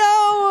 I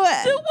know.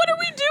 So what are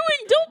we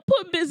doing? Don't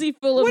put Busy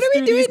Phillips. What are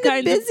we doing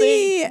to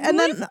Busy? And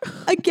then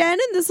again,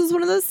 and this is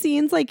one of those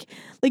scenes like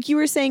you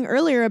were saying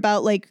earlier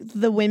about like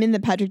the women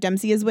that Patrick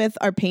Dempsey is with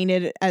are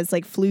painted as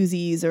like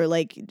floozies or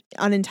like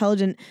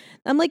unintelligent.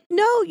 I'm like,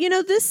 no,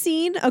 this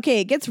scene,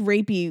 okay, it gets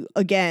rapey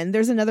again.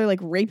 There's another like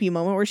rapey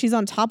moment where she's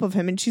on top of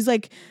him, and she's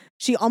like,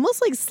 she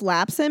almost like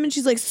slaps him, and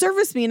she's like,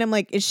 service me. And I'm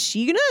like, is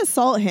she gonna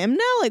assault him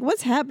now? Like,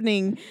 what's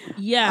happening?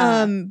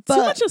 Yeah. But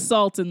too much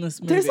assault in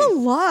this movie. There's a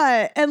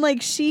lot. And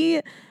like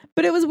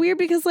but it was weird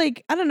because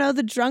like, I don't know,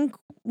 the drunk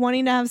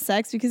wanting to have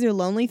sex because you're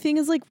lonely thing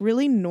is like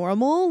really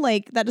normal.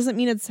 Like that doesn't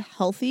mean it's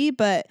healthy,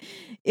 but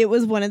it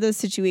was one of those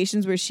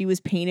situations where she was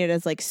painted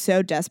as like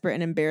so desperate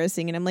and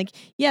embarrassing. And I'm like,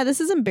 yeah,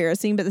 this is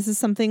embarrassing, but this is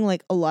something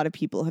like a lot of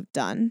people have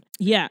done.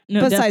 Yeah.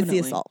 No, besides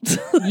definitely. the assault.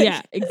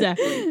 Yeah,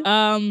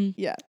 exactly.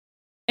 Yeah.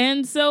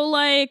 And so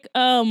like,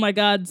 oh my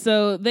God.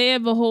 So they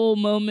have a whole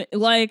moment,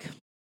 like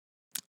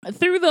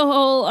through the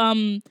whole,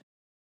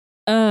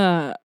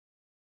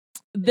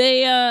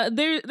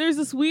 there's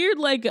this weird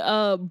like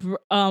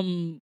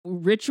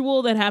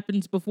ritual that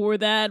happens before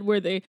that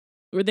where they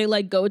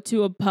like go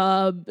to a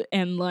pub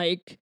and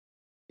like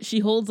she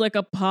holds like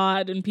a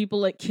pot and people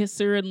like kiss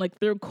her and like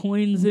throw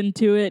coins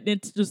into it, and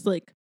it's just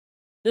like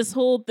this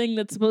whole thing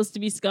that's supposed to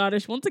be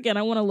Scottish. Once again,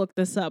 I want to look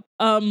this up.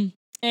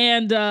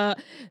 And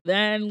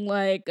then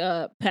like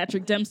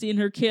Patrick Dempsey and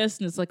her kiss,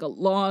 and it's like a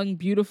long,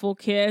 beautiful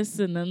kiss,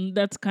 and then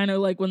that's kind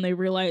of like when they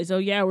realize, oh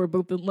yeah, we're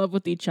both in love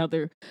with each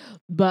other.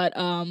 But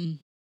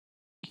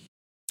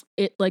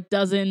it like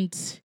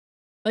doesn't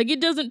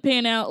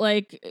pan out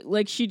like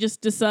she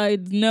just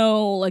decides,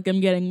 no, like I'm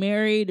getting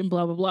married and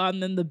blah blah blah,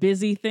 and then the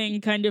busy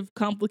thing kind of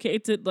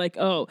complicates it, like,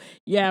 oh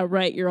yeah,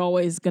 right, you're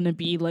always gonna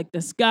be like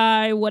this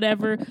guy,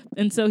 whatever.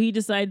 And so he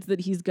decides that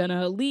he's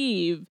gonna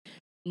leave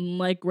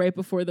like right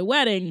before the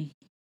wedding,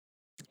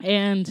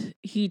 and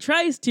he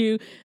tries to,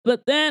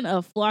 but then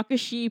a flock of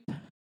sheep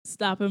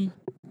stop him.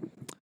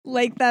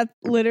 Like that,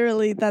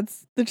 literally,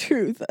 that's the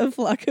truth. A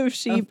flock of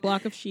sheep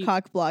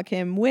cock block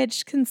him,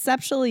 which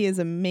conceptually is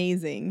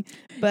amazing.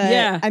 But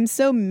yeah. I'm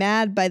so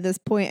mad by this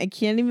point. I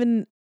can't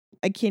even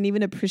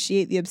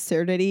appreciate the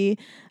absurdity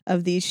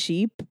of these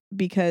sheep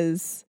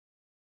because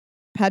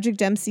Patrick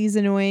Dempsey's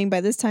annoying.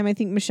 By this time, I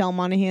think Michelle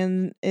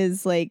Monaghan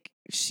is like,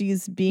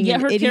 she's being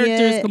an idiot. Her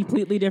character is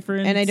completely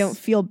different. And I don't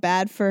feel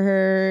bad for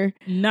her.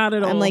 Not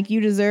at all. I'm like,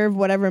 you deserve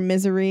whatever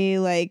misery.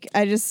 Like,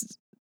 I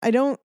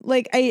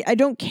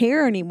don't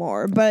care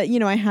anymore, but you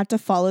know, I have to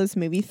follow this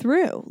movie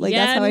through. Like,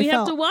 that's how I felt. We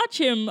have to watch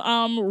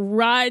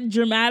him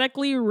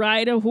dramatically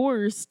ride a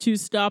horse to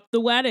stop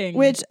the wedding.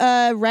 Which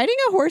riding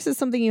a horse is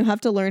something you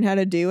have to learn how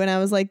to do. And I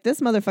was like,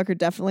 this motherfucker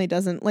definitely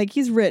doesn't, like,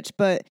 he's rich,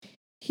 but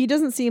he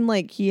doesn't seem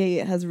like he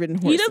has ridden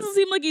horses. He doesn't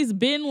seem like he's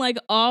been like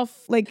off,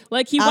 like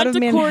he out went to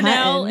Manhattan.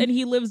 Cornell and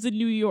he lives in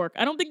New York.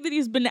 I don't think that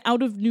he's been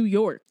out of New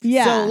York.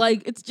 Yeah. So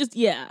like, it's just,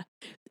 yeah,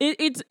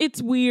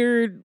 it's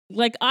weird.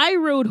 Like, I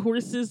rode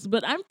horses,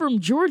 but I'm from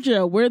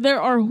Georgia where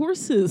there are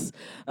horses.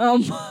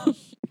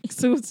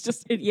 So it's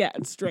just,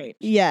 it's strange.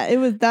 Yeah,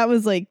 that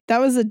was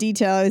a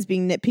detail I was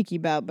being nitpicky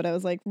about, but I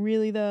was like,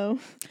 really though?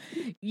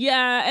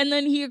 Yeah, and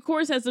then he of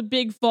course has a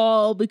big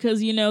fall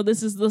because, you know,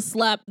 this is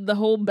the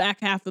whole back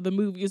half of the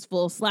movie is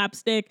full of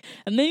slapstick.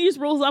 And then he just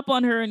rolls up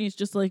on her and he's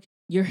just like,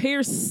 your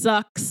hair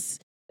sucks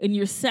and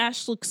your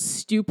sash looks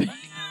stupid.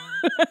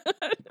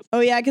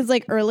 Oh yeah, because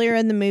like earlier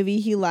in the movie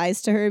he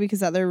lies to her because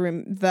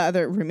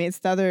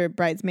the other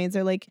bridesmaids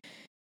are like,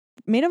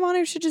 maid of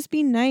honor should just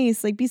be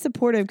nice, like be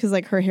supportive, because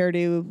like her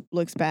hairdo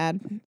looks bad.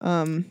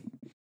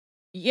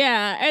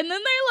 Yeah, and then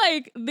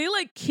they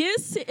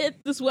kiss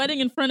at this wedding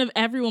in front of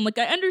everyone. Like,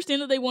 I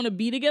understand that they want to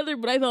be together,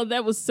 but I thought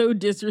that was so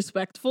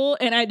disrespectful,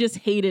 and I just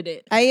hated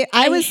it. I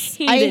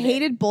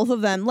hated both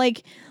of them.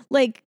 Like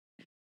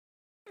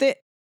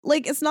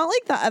it's not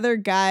like the other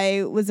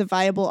guy was a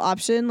viable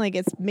option. Like,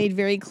 it's made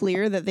very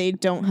clear that they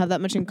don't have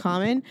that much in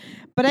common.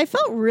 But I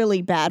felt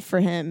really bad for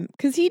him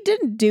because he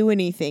didn't do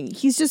anything.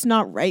 He's just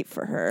not right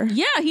for her.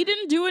 Yeah, he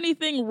didn't do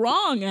anything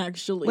wrong,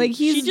 actually. Like,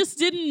 she just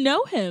didn't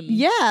know him.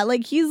 Yeah,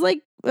 like he's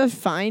like a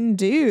fine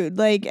dude.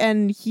 Like,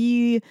 and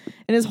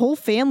his whole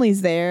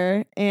family's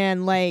there,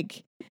 and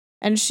like.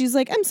 And she's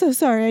like, I'm so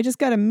sorry. I just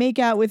got to make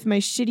out with my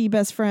shitty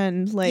best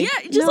friend. Like,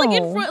 yeah, just like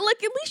in front.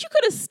 Like, at least you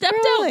could have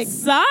stepped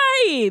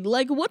outside.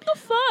 Like, what the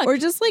fuck? Or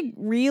just like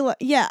real.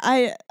 Yeah,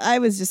 I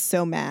was just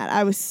so mad.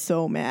 I was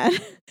so mad.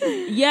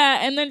 Yeah,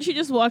 and then she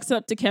just walks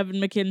up to Kevin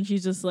McKinnon.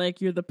 She's just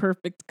like, you're the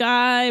perfect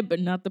guy,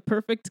 but not the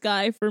perfect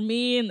guy for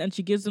me. And then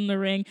she gives him the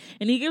ring,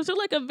 and he gives her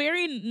like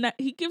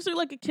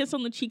a kiss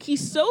on the cheek.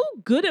 He's so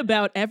good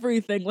about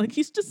everything. Like,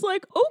 he's just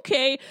like,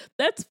 okay,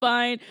 that's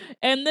fine.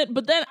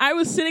 But then I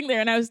was sitting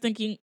there and I was thinking,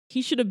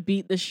 he should have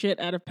beat the shit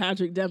out of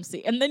Patrick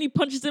Dempsey. And then he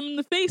punches him in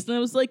the face, and I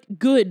was like,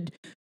 good.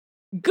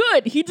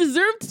 He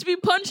deserved to be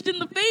punched in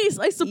the face.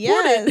 I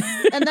support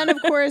it. And then,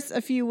 of course,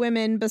 a few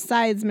women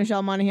besides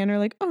Michelle Monaghan are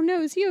like, oh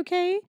no, is he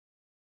okay?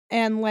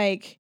 And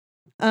like,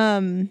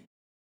 yeah.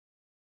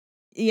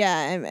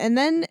 And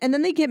then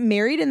they get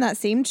married in that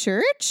same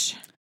church.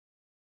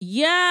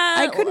 Yeah,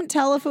 I couldn't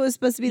tell if it was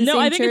supposed to be the same church.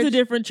 No, I think it's a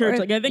different church.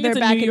 Like, I think it's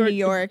back in New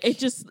York. It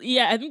just,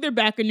 I think they're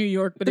back in New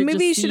York. But the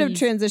movie should have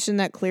transitioned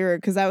that clearer,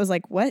 because I was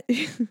like, what?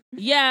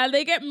 Yeah,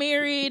 they get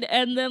married,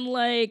 and then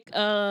like,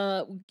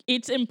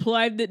 it's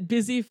implied that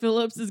Busy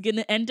Phillips is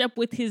gonna end up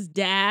with his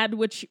dad,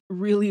 which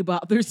really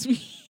bothers me.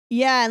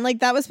 Yeah, and like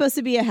that was supposed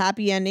to be a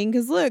happy ending,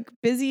 because look,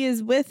 Busy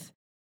is with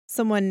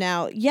someone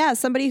now. Yeah,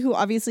 somebody who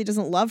obviously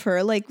doesn't love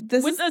her. Like,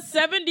 this with a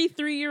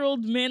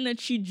 73-year-old man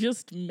that she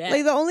just met.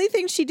 Like, the only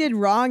thing she did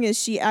wrong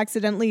is she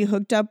accidentally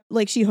hooked up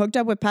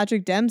with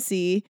Patrick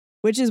Dempsey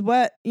which is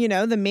what,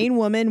 the main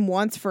woman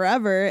wants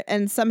forever.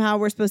 And somehow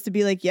we're supposed to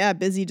be like, yeah,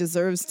 Busy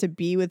deserves to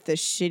be with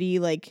this shitty,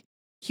 like,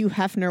 Hugh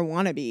Hefner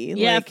wannabe.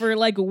 Yeah, like, for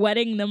like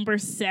wedding number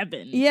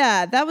 7.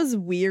 Yeah, that was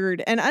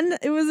weird. And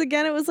it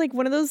was like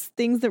one of those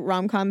things that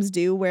rom-coms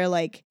do where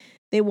like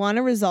they want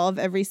to resolve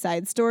every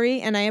side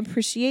story. And I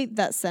appreciate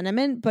that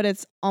sentiment, but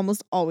it's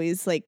almost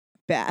always like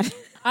bad.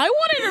 I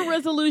wanted a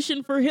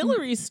resolution for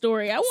Hillary's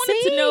story. I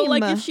wanted to know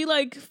like Same. if she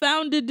like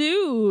found a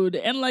dude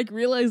and like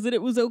realized that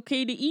it was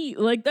okay to eat.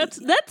 Like that's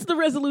the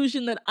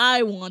resolution that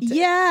I wanted.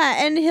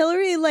 Yeah, and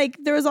Hillary, like,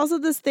 there was also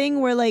this thing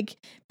where like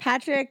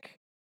Patrick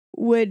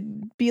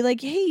would be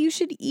like, hey, you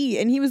should eat.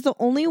 And he was the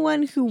only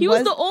one who He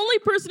was the only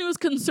person who was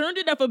concerned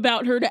enough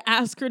about her to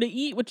ask her to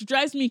eat, which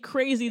drives me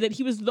crazy that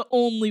he was the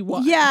only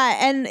one. Yeah,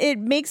 and it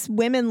makes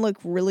women look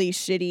really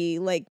shitty.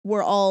 Like,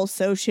 we're all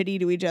so shitty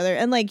to each other.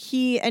 And like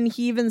he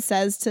even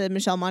says to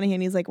Michelle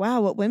Monaghan, he's like,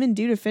 wow, what women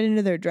do to fit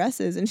into their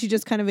dresses. And she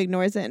just kind of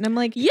ignores it. And I'm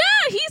like, yeah,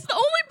 he's the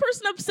only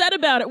person upset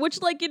about it, which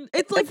like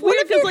it's like What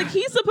weird if because you're- like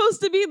he's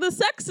supposed to be the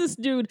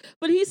sexist dude,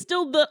 but he's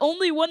still the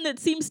only one that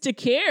seems to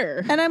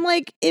care. and I'm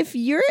like, if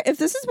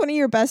this is one of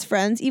your best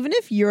friends, even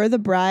if you're the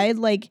bride,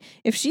 like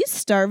if she's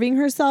starving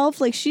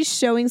herself, like she's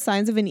showing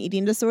signs of an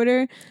eating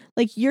disorder,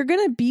 like you're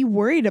gonna be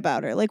worried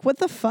about her. Like, what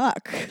the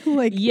fuck?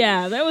 Like,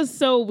 Yeah, that was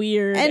so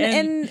weird.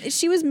 and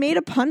she was made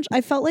a punch.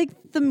 I felt like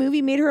the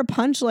movie made her a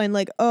punchline.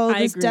 Like, oh, I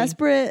this agree.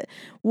 desperate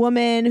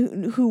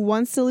woman who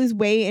wants to lose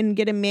weight and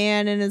get a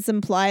man, and it's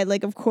implied,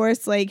 like, of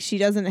course, like she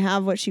doesn't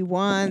have what she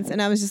wants.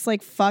 And I was just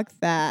like, fuck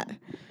that.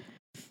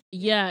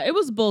 Yeah, it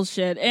was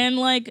bullshit. And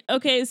like,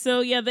 okay,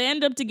 so yeah, they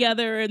end up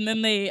together and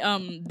then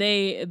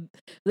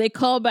they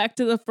call back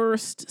to the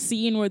first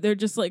scene where they're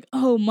just like,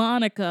 "Oh,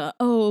 Monica,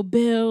 oh,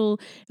 Bill."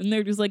 And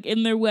they're just like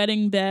in their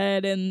wedding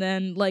bed and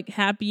then like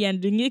happy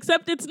ending,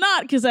 except it's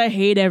not cuz I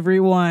hate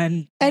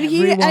everyone. And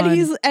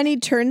Everyone. he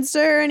turns to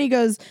her and he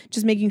goes,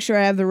 just making sure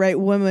I have the right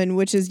woman,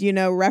 which is,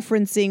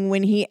 referencing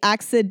when he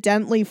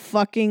accidentally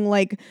fucking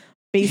like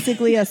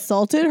basically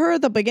assaulted her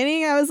at the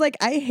beginning. I was like,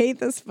 I hate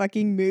this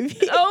fucking movie.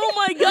 Oh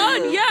my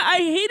god, yeah, I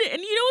hate it.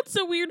 And you know what's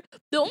so weird?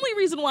 The only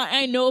reason why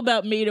I know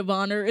about Maid of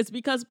Honor is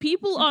because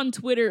people on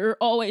Twitter are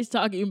always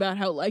talking about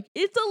how like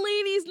it's a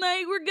ladies'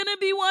 night, we're gonna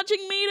be watching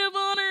Maid of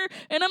Honor,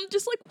 and I'm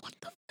just like, what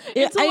the?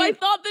 And so I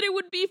thought that it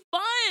would be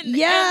fun.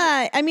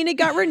 Yeah, I mean, it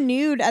got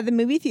renewed at the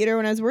movie theater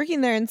when I was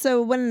working there, and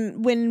so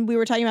when we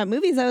were talking about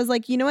movies, I was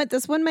like, you know what,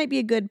 this one might be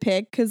a good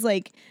pick because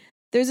like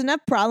there's enough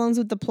problems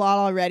with the plot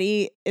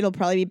already. It'll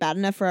probably be bad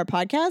enough for our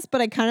podcast,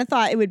 but I kind of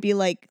thought it would be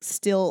like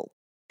still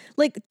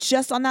like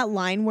just on that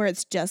line where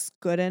it's just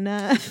good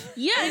enough.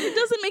 Yeah, and it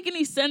doesn't make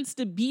any sense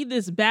to be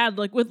this bad.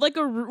 Like with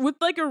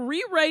a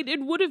rewrite,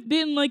 it would have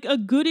been like a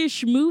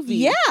goodish movie.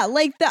 Yeah,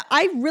 like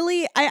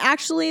I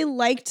actually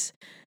liked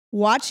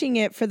watching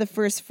it for the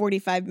first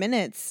 45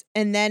 minutes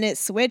and then it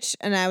switched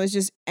and I was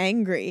just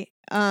angry.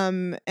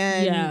 And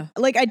Yeah.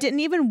 like I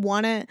didn't even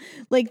want to,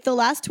 like the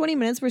last 20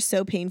 minutes were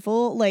so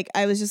painful. Like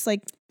I was just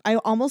like, I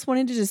almost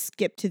wanted to just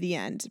skip to the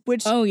end,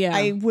 which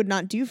I would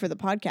not do for the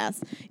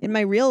podcast. In my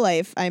real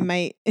life, I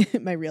might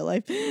my real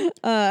life.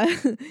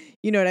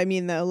 You know what I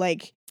mean though?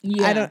 Like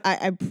Yeah.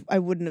 I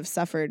wouldn't have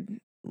suffered.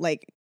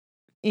 Like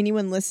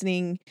anyone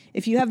listening,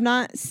 if you have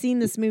not seen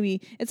this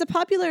movie, it's a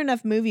popular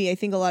enough movie. I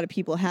think a lot of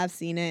people have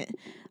seen it.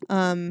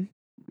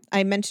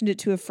 I mentioned it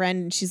to a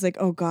friend and she's like,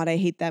 "Oh God, I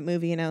hate that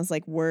movie." And I was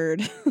like,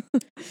 "Word."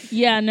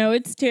 Yeah, no,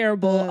 it's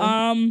terrible.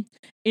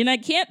 And I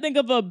can't think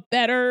of a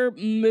better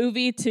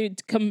movie to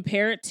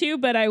compare it to,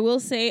 but I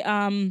will say,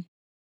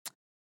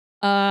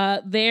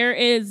 there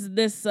is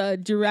this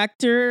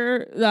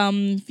director,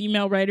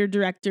 female writer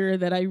director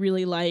that I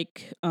really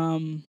like.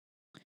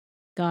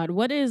 God,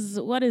 what is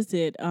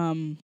it?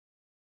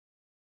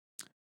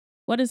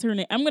 What is her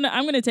name? I'm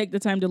gonna take the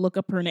time to look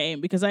up her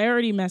name because I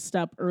already messed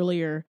up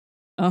earlier.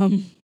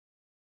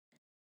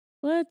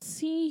 Let's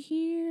see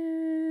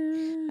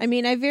here. I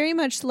mean, I very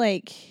much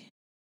like.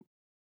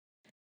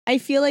 I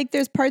feel like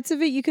there's parts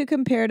of it you could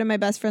compare to My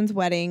Best Friend's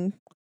Wedding,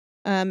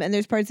 and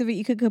there's parts of it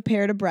you could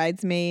compare to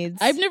Bridesmaids.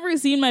 I've never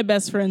seen My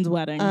Best Friend's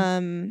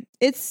Wedding.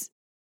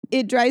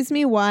 It drives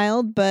me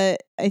wild,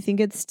 but I think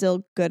it's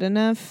still good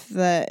enough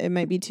that it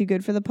might be too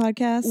good for the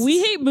podcast.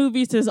 We Hate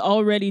Movies has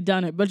already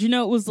done it, but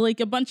it was like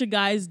a bunch of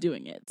guys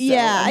doing it. So,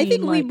 yeah, I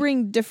think we like,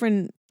 bring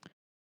different.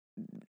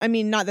 I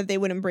mean, not that they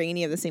wouldn't bring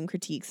any of the same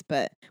critiques,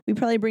 but we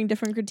probably bring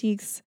different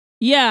critiques.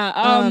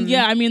 Yeah,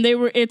 yeah. I mean,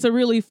 it's a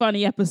really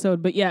funny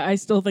episode, but yeah, I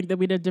still think that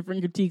we did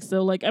different critiques.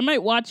 So, like, I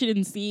might watch it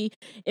and see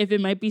if it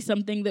might be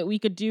something that we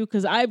could do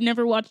because I've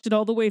never watched it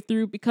all the way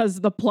through because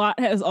the plot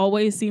has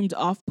always seemed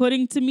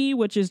off-putting to me,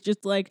 which is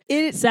just like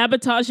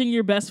sabotaging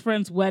your best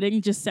friend's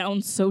wedding just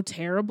sounds so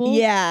terrible.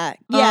 Yeah,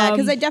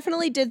 because I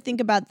definitely did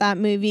think about that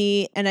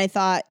movie, and I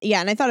thought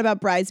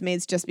about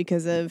Bridesmaids just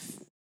because of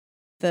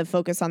the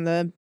focus on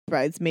the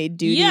bridesmaid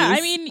duties. Yeah,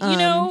 I mean,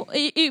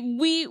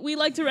 we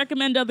like to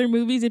recommend other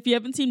movies. If you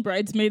haven't seen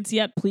Bridesmaids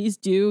yet, please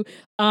do.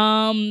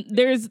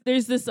 There's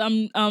this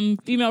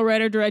female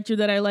writer director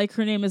that I like.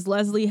 Her name is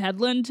Leslie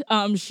Headland.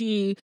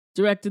 She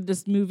directed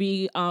this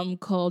movie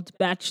called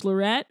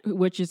Bachelorette,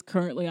 which is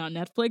currently on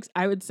Netflix.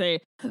 I would say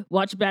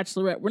watch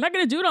Bachelorette. We're not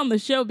going to do it on the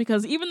show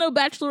because even though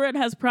Bachelorette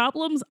has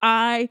problems,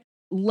 I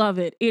love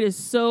it. It is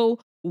so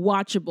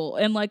watchable.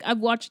 And like I've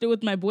watched it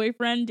with my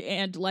boyfriend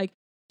and like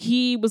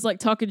he was like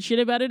talking shit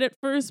about it at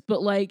first,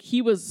 but like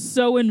he was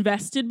so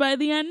invested by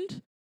the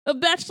end of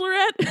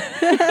Bachelorette.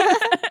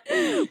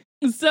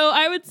 So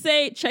I would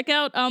say check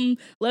out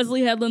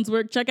Leslie Headland's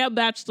work, check out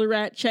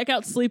Bachelorette, check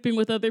out Sleeping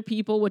with Other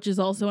People, which is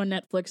also on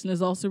Netflix and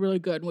is also really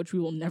good, which we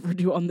will never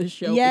do on this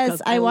show.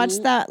 Yes, I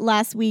watched that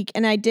last week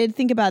and I did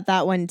think about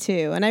that one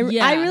too. And I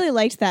really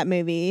liked that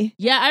movie.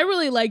 Yeah, I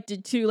really liked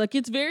it too. Like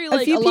it's very a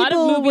few lot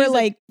people of movies were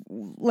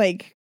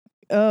like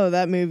oh,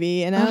 that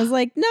movie. And I was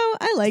like, no,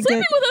 I liked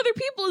Sleeping it. with Other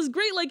People is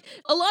great. Like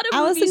a lot of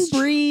Alison movies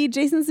Brie,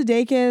 Jason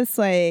Sudeikis,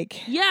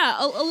 like yeah,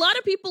 a lot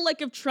of people like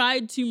have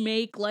tried to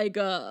make like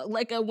a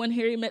When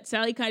Harry Met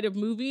Sally kind of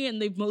movie,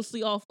 and they've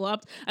mostly all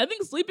flopped. I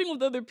think Sleeping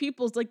with Other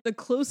People is like the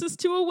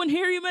closest to a When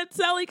Harry Met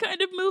Sally kind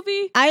of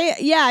movie.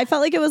 I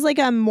felt like it was like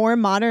a more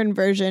modern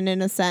version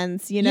in a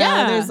sense. You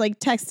know, there's like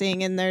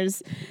texting and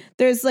there's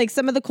like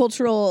some of the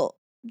cultural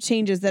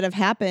changes that have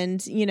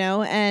happened. You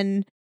know,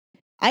 and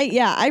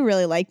I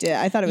really liked it.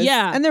 I thought it was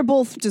and they're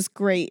both just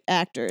great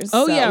actors.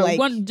 Oh so, yeah, like,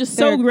 one just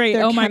so great.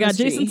 Oh my god,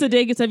 chemistry. Jason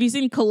Sudeikis. Have you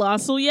seen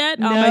Colossal yet?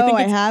 No,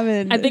 I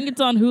haven't. I think it's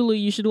on Hulu.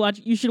 You should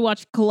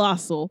watch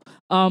Colossal.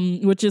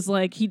 Which is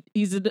like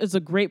it's a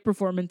great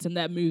performance in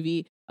that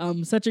movie.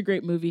 Such a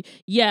great movie.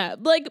 Yeah,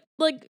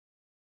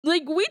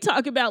 like we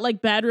talk about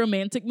like bad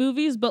romantic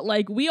movies, but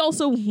like we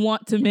also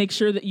want to make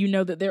sure that you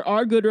know that there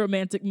are good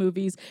romantic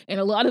movies,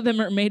 and a lot of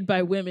them are made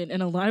by women,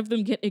 and a lot of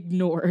them get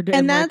ignored.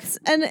 And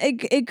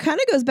it kind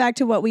of goes back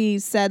to what we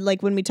said,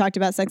 like when we talked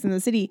about Sex and the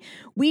City.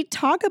 We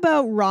talk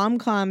about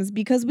rom-coms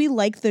because we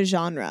like the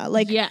genre.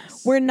 Like,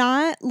 yes. we're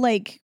not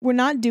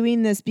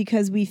doing this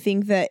because we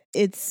think that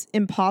it's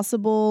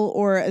impossible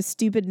or a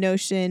stupid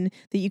notion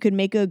that you could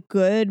make a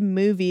good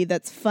movie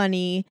that's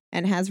funny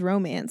and has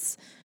romance.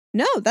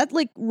 No, that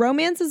like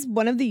romance is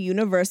one of the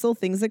universal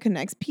things that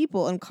connects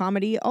people, and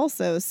comedy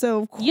also.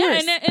 So of course, yeah,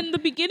 and in the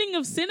beginning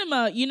of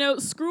cinema, you know,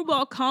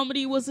 screwball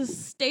comedy was a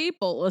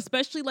staple,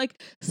 especially like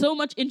so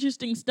much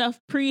interesting stuff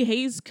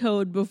pre-Hays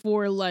Code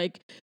before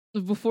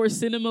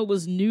cinema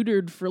was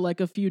neutered for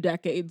like a few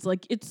decades.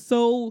 Like it's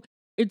so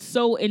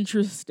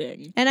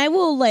interesting. And I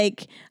will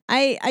like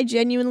I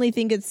genuinely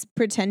think it's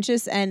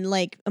pretentious and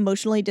like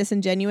emotionally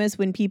disingenuous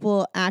when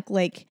people act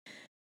like,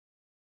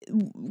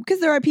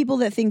 because there are people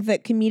that think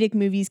that comedic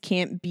movies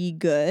can't be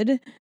good,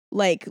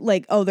 like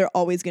oh, they're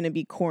always going to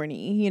be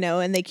corny, you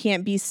know, and they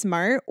can't be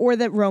smart, or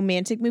that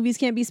romantic movies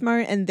can't be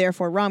smart and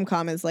therefore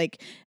rom-com is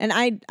like, and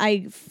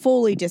I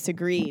fully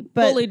disagree.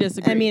 But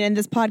I mean, and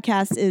this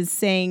podcast is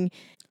saying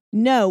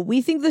no,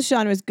 we think this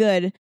genre is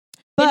good,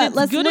 but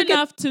let's good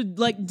enough to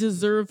like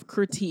deserve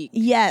critique.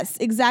 Yes,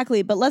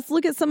 exactly. But let's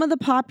look at some of the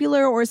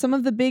popular or some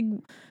of the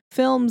big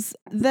films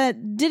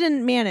that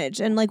didn't manage,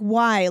 and like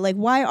why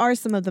are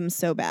some of them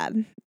so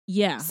bad?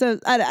 Yeah. So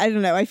I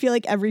don't know. I feel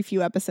like every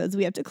few episodes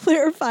we have to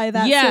clarify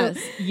that. Yes.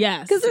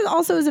 Because there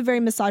also is a very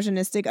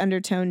misogynistic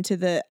undertone to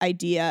the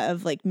idea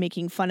of like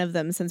making fun of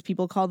them, since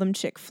people call them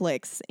chick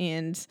flicks,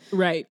 and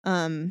right.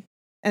 And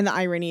the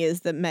irony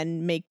is that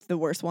men make the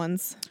worst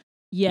ones.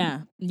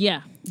 Yeah.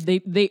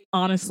 They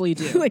honestly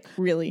do. Like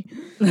really.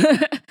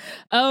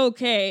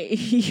 Okay.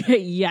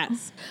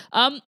 Yes.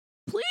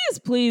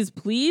 Please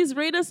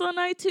rate us on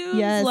iTunes.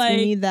 Yes, we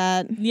need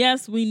that.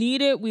 Yes, we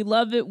need it. We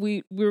love it.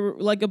 We're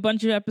like a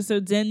bunch of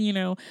episodes in, you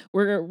know,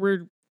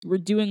 we're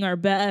doing our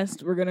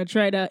best. We're gonna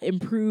try to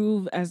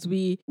improve as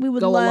we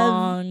would go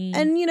along.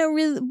 And you know,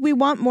 really, we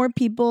want more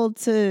people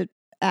to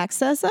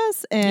access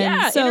us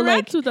and so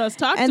interact with us,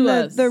 talk to us.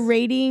 And the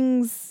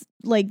ratings,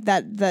 like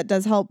that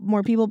does help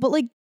more people. But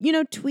like, you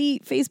know,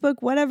 tweet, Facebook,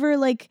 whatever,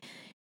 like,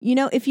 you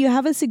know, if you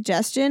have a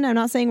suggestion, I'm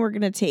not saying we're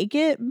gonna take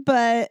it,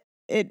 but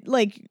it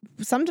like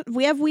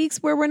we have weeks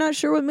where we're not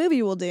sure what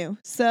movie we'll do.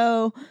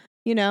 So,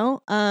 you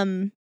know,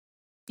 chat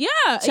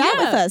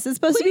with us. It's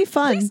supposed to be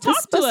fun. It's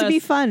supposed to be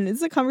fun.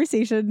 It's a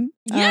conversation.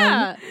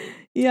 Yeah.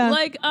 Yeah.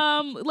 Like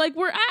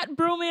we're at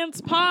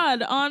Bromance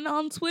Pod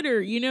on Twitter,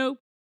 you know.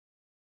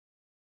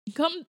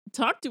 Come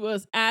talk to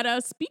us, add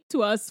us, speak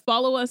to us,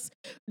 follow us,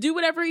 do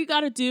whatever you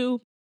gotta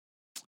do.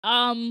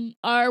 Our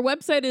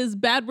website is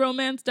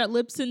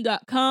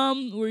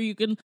badromance.libsyn.com, where you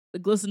can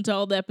like listen to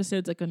all the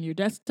episodes like on your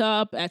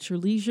desktop at your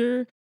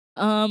leisure.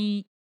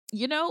 You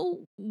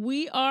know,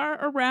 we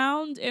are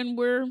around and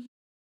we're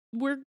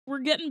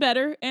getting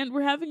better and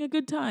we're having a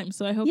good time.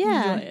 So I hope you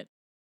enjoy it.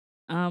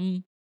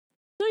 So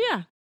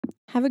yeah.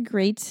 Have a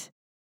great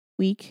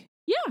week.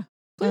 Yeah,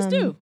 please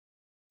do.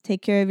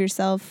 Take care of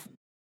yourself.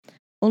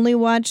 Only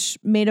watch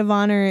Maid of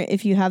Honor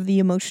if you have the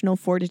emotional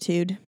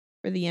fortitude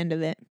for the end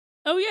of it.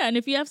 Oh, yeah. And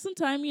if you have some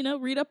time, you know,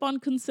 read up on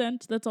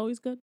consent. That's always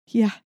good.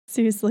 Yeah,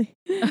 seriously.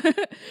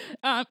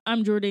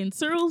 I'm Jordan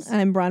Searles.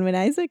 I'm Bronwyn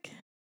Isaac.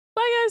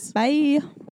 Bye, guys. Bye.